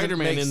no doesn't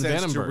Spider-Man make in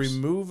sense Venomverse. to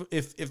remove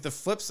if the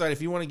flip side,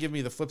 if you want to give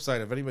me the flip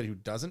side of anybody who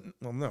doesn't,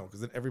 well, no,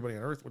 because then everybody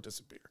on Earth would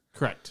disappear.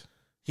 Correct.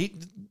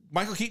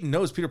 Michael Keaton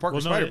knows Peter Parker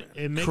Well, no, Spider-Man.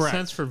 it makes Correct.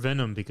 sense for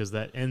Venom because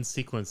that end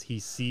sequence, he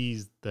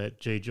sees that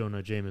J.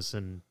 Jonah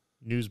Jameson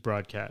news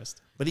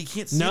broadcast. But he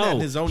can't see that in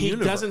his own he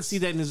universe. doesn't see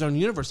that in his own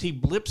universe. He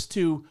blips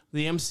to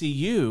the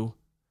MCU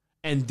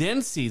and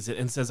then sees it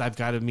and says, I've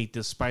got to meet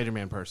this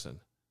Spider-Man person.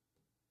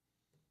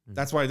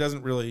 That's why it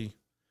doesn't really.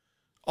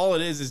 All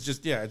it is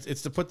just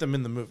it's to put them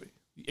in the movie.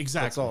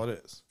 Exactly. That's all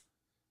it is.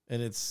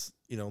 And it's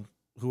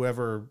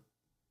whoever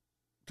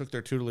took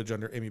their tutelage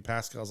under Amy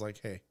Pascal's like,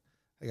 hey,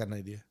 I got an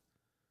idea.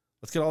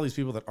 Let's get all these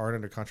people that aren't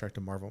under contract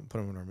to Marvel and put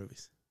them in our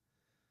movies,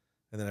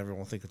 and then everyone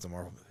will think it's a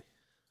Marvel movie.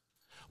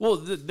 Well,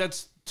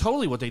 that's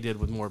totally what they did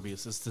with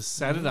Morbius, is to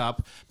set it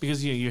up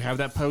because you have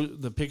that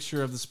the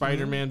picture of the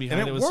Spider-Man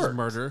behind And it it was his worked.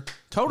 murder.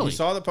 Totally. You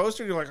saw the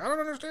poster, you're like, I don't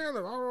understand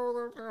it.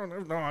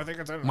 No, I think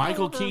it's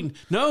Michael Keaton.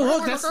 No,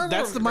 look,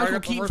 that's the Michael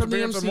Keaton from the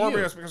MCU.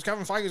 Morbius because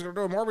Kevin Feige's going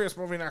to do a Morbius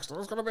movie next.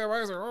 It's going to be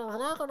amazing.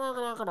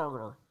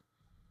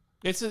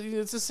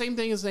 It's the same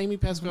thing as Amy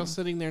Pascal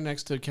sitting there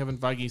next to Kevin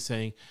Feige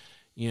saying,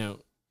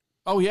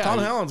 oh yeah, Tom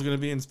Holland's going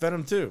to be in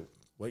Venom too.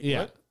 Wait,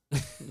 Yeah.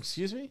 what?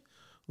 Excuse me?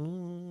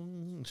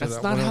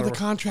 that's not how the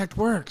contract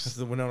works. Does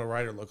the Winona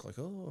Ryder look like?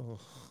 Oh,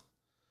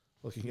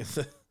 looking at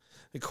the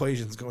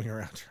equations going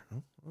around her.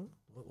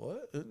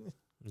 What?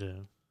 Yeah.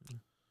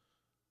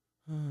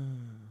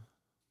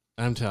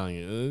 I'm telling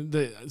you,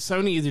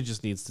 Sony either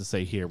just needs to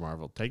say, "Here,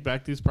 Marvel, take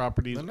back these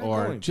properties," They're not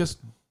or going to. just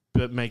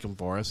make them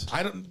for us.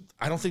 I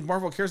don't think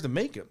Marvel cares to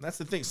make them. That's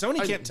the thing.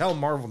 Sony can't tell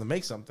Marvel to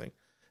make something.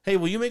 Hey,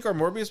 will you make our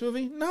Morbius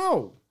movie?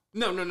 No.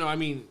 No. I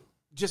mean,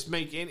 just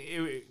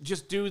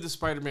just do the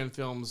Spider-Man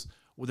films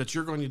that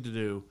you're going to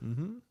do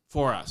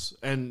for us,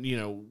 and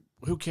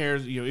who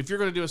cares? If you're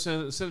going to do a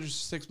Sinister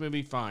Six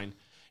movie, fine.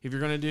 if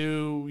you're gonna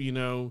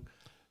do,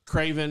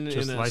 Craven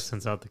Just in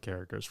license out the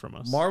characters from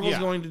us. Marvel's Yeah.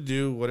 going to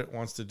do what it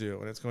wants to do,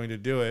 and it's going to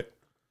do it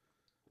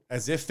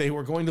as if they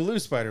were going to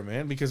lose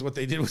Spider-Man, because what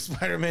they did with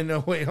Spider-Man No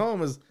Way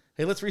Home is,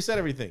 hey, let's reset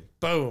everything.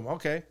 Boom.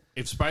 Okay.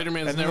 if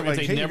Spider-Man's And then never, like,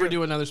 if they hey, never you're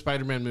do another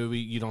Spider-Man movie,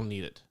 you don't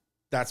need it.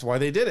 That's why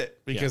they did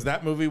it, because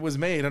that movie was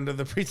made under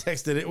the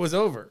pretext that it was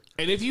over.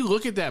 And if you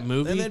look at that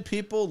movie, And then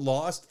people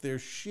lost their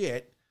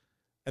shit,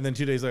 and then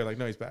 2 days later, like,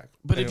 no, he's back.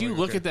 but And if you're you like,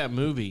 look okay. at that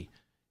movie,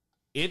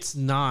 it's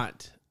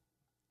not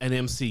an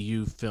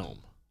MCU film.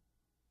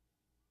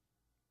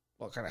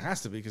 Well, it kind of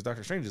has to be, because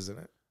Doctor Strange is in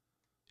it.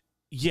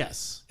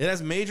 Yes, It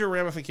has major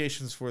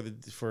ramifications for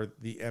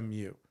the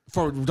MU.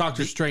 for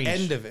Doctor Strange.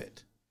 End of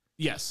it.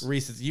 Yes,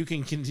 Reasons you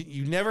can continue.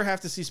 You never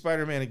have to see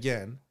Spider-Man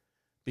again,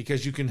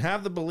 because you can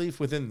have the belief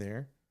within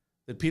there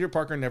that Peter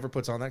Parker never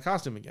puts on that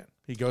costume again.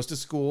 He goes to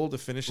school to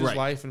finish his Right.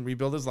 life and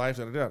rebuild his life.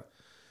 Da, da, da.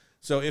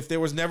 So if there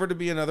was never to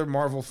be another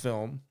Marvel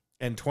film,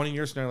 and 20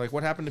 years from now, like,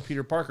 what happened to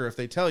Peter Parker? If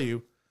they tell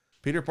you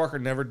Peter Parker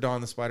never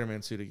donned the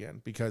Spider-Man suit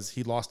again because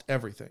he lost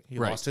everything. He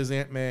Right. lost his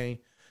Aunt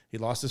May. He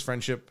lost his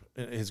friendship,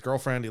 his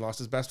girlfriend. He lost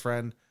his best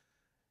friend.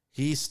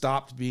 He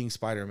stopped being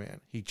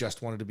Spider-Man. He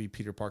just wanted to be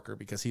Peter Parker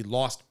because he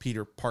lost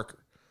Peter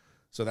Parker.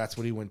 So that's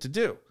what he went to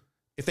do.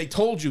 If they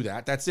told you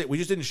that, that's it. We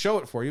just didn't show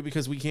it for you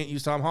because we can't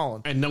use Tom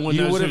Holland. and no one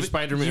You knows would who have-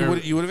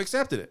 Spider-Man. You would have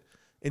accepted it.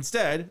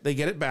 Instead, they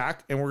get it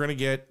back, and we're going to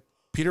get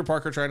Peter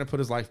Parker trying to put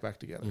his life back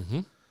together.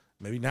 Mhm.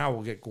 Maybe now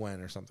we'll get Gwen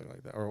or something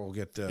like that, or we'll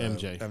get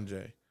MJ.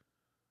 MJ.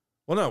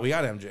 Well, no, we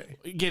got MJ.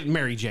 Get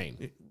Mary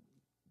Jane.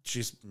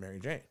 She's Mary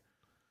Jane.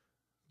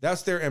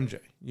 That's their MJ.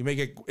 You make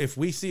it. If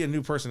we see a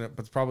new person,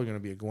 it's probably going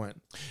to be a Gwen.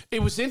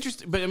 It was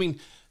interesting, but I mean,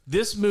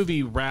 this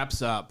movie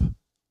wraps up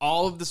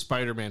all of the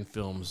Spider-Man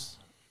films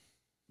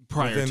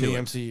prior Within to the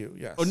it. MCU.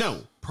 Yes. Oh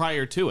no,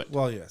 prior to it.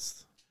 Well,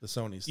 yes, the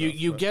Sony stuff.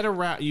 You but-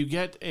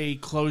 get a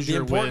closure. The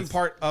important with,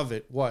 part of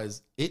it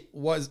was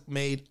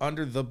made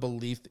under the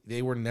belief that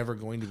they were never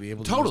going to be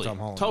able to use totally, Tom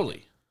Holland.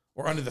 totally.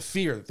 Or under the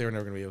fear that they were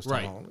never going to be able to use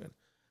Right. Tom Holland again.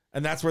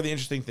 And that's where the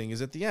interesting thing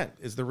is at the end,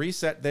 is the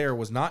reset there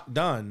was not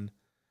done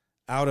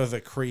out of a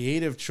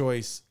creative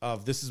choice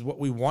of this is what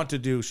we want to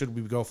do, should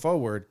we go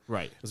forward.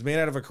 Right. It was made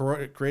out of a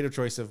creative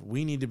choice of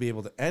we need to be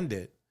able to end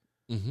it.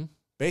 Mm-hmm.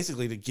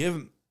 Basically to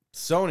give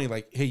Sony,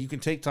 like, hey, you can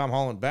take Tom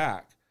Holland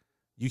back.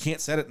 You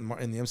can't set it in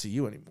the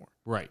MCU anymore.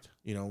 Right.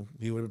 You know,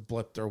 he would have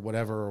blipped or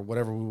whatever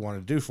we want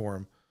to do for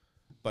him.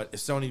 But if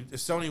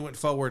Sony went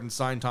forward and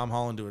signed Tom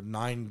Holland to a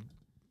 9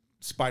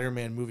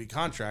 Spider-Man movie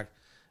contract,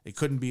 it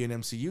couldn't be an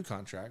MCU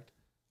contract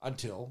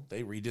until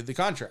they redid the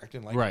contract.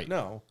 And Right.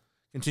 no,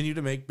 continue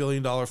to make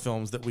billion-dollar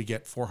films that we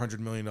get $400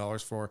 million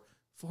for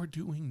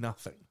doing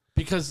nothing.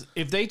 Because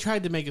if they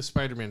tried to make a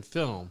Spider-Man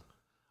film,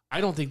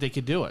 I don't think they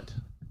could do it.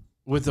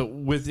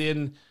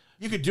 Within,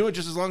 You could do it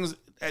just as long as...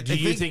 do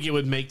you think it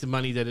would make the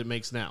money that it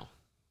makes now?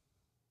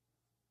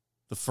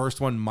 the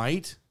first one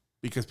might,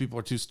 because people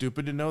are too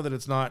stupid to know that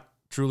it's not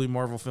truly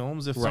Marvel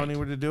films if Right. Sony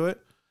were to do it.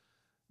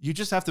 You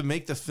just have to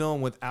make the film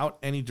without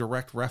any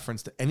direct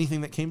reference to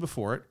anything that came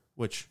before it,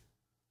 which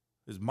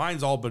his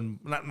mind's all been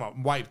not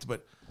wiped,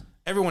 but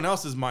everyone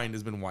else's mind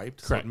has been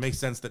wiped. Correct. So it makes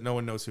sense that no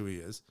one knows who he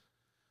is.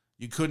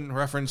 You couldn't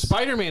reference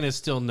Spider-Man is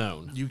still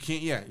known, you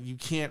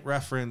can't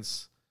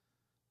reference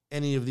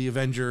any of the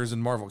Avengers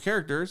and Marvel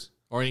characters.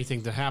 or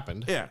anything that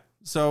happened. Yeah.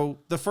 So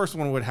the first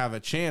one would have a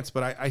chance,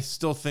 but I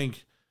still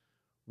think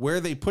where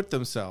they put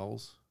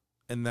themselves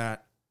in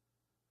that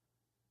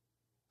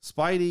the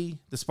Spidey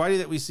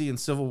that we see in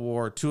Civil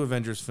War, 2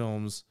 Avengers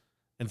films,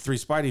 and 3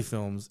 Spidey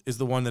films is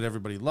the one that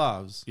everybody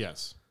loves.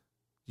 Yes.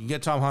 You can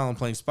get Tom Holland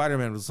playing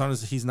Spider-Man, but as long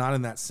as he's not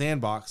in that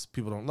sandbox,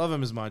 people don't love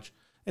him as much.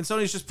 And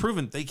Sony's just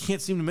proven they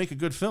can't seem to make a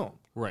good film.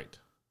 Right.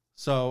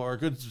 So, or a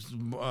good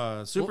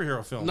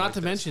superhero film. Not like to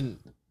this. mention,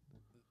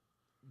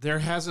 there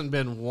hasn't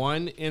been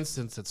one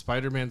instance that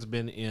Spider-Man's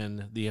been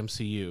in the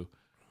MCU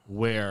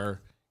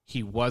where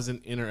he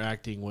wasn't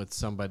interacting with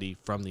somebody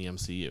from the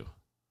MCU.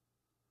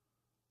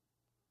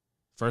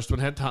 First one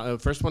had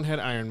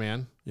Iron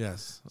Man.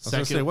 Yes. I was going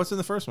to Second- say, what's in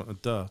the first one?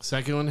 Duh.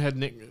 Second one had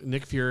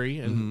Nick Fury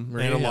and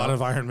Maria And a lot Hill.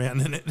 of Iron Man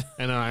in it.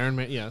 And an Iron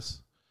Man, yes.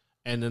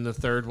 And then the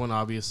third one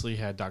obviously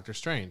had Doctor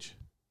Strange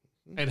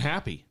and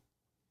Happy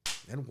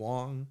And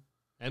Wong.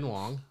 and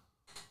Wong.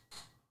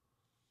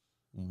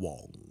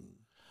 Wong.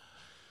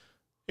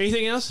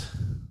 Anything else?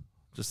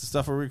 Just the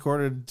stuff we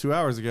recorded 2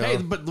 hours ago. Hey,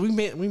 but we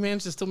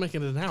managed to still make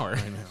it an hour.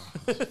 I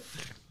know.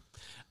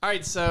 All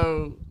right,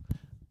 so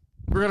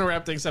we're going to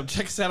wrap things up.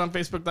 Check us out on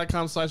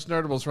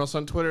Facebook.com/Nerdables. We're also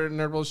on Twitter at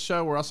Nerdables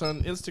Show. We're also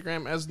on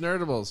Instagram as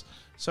Nerdables.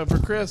 So for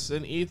Chris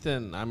and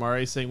Ethan, I'm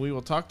already saying we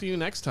will talk to you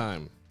next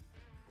time.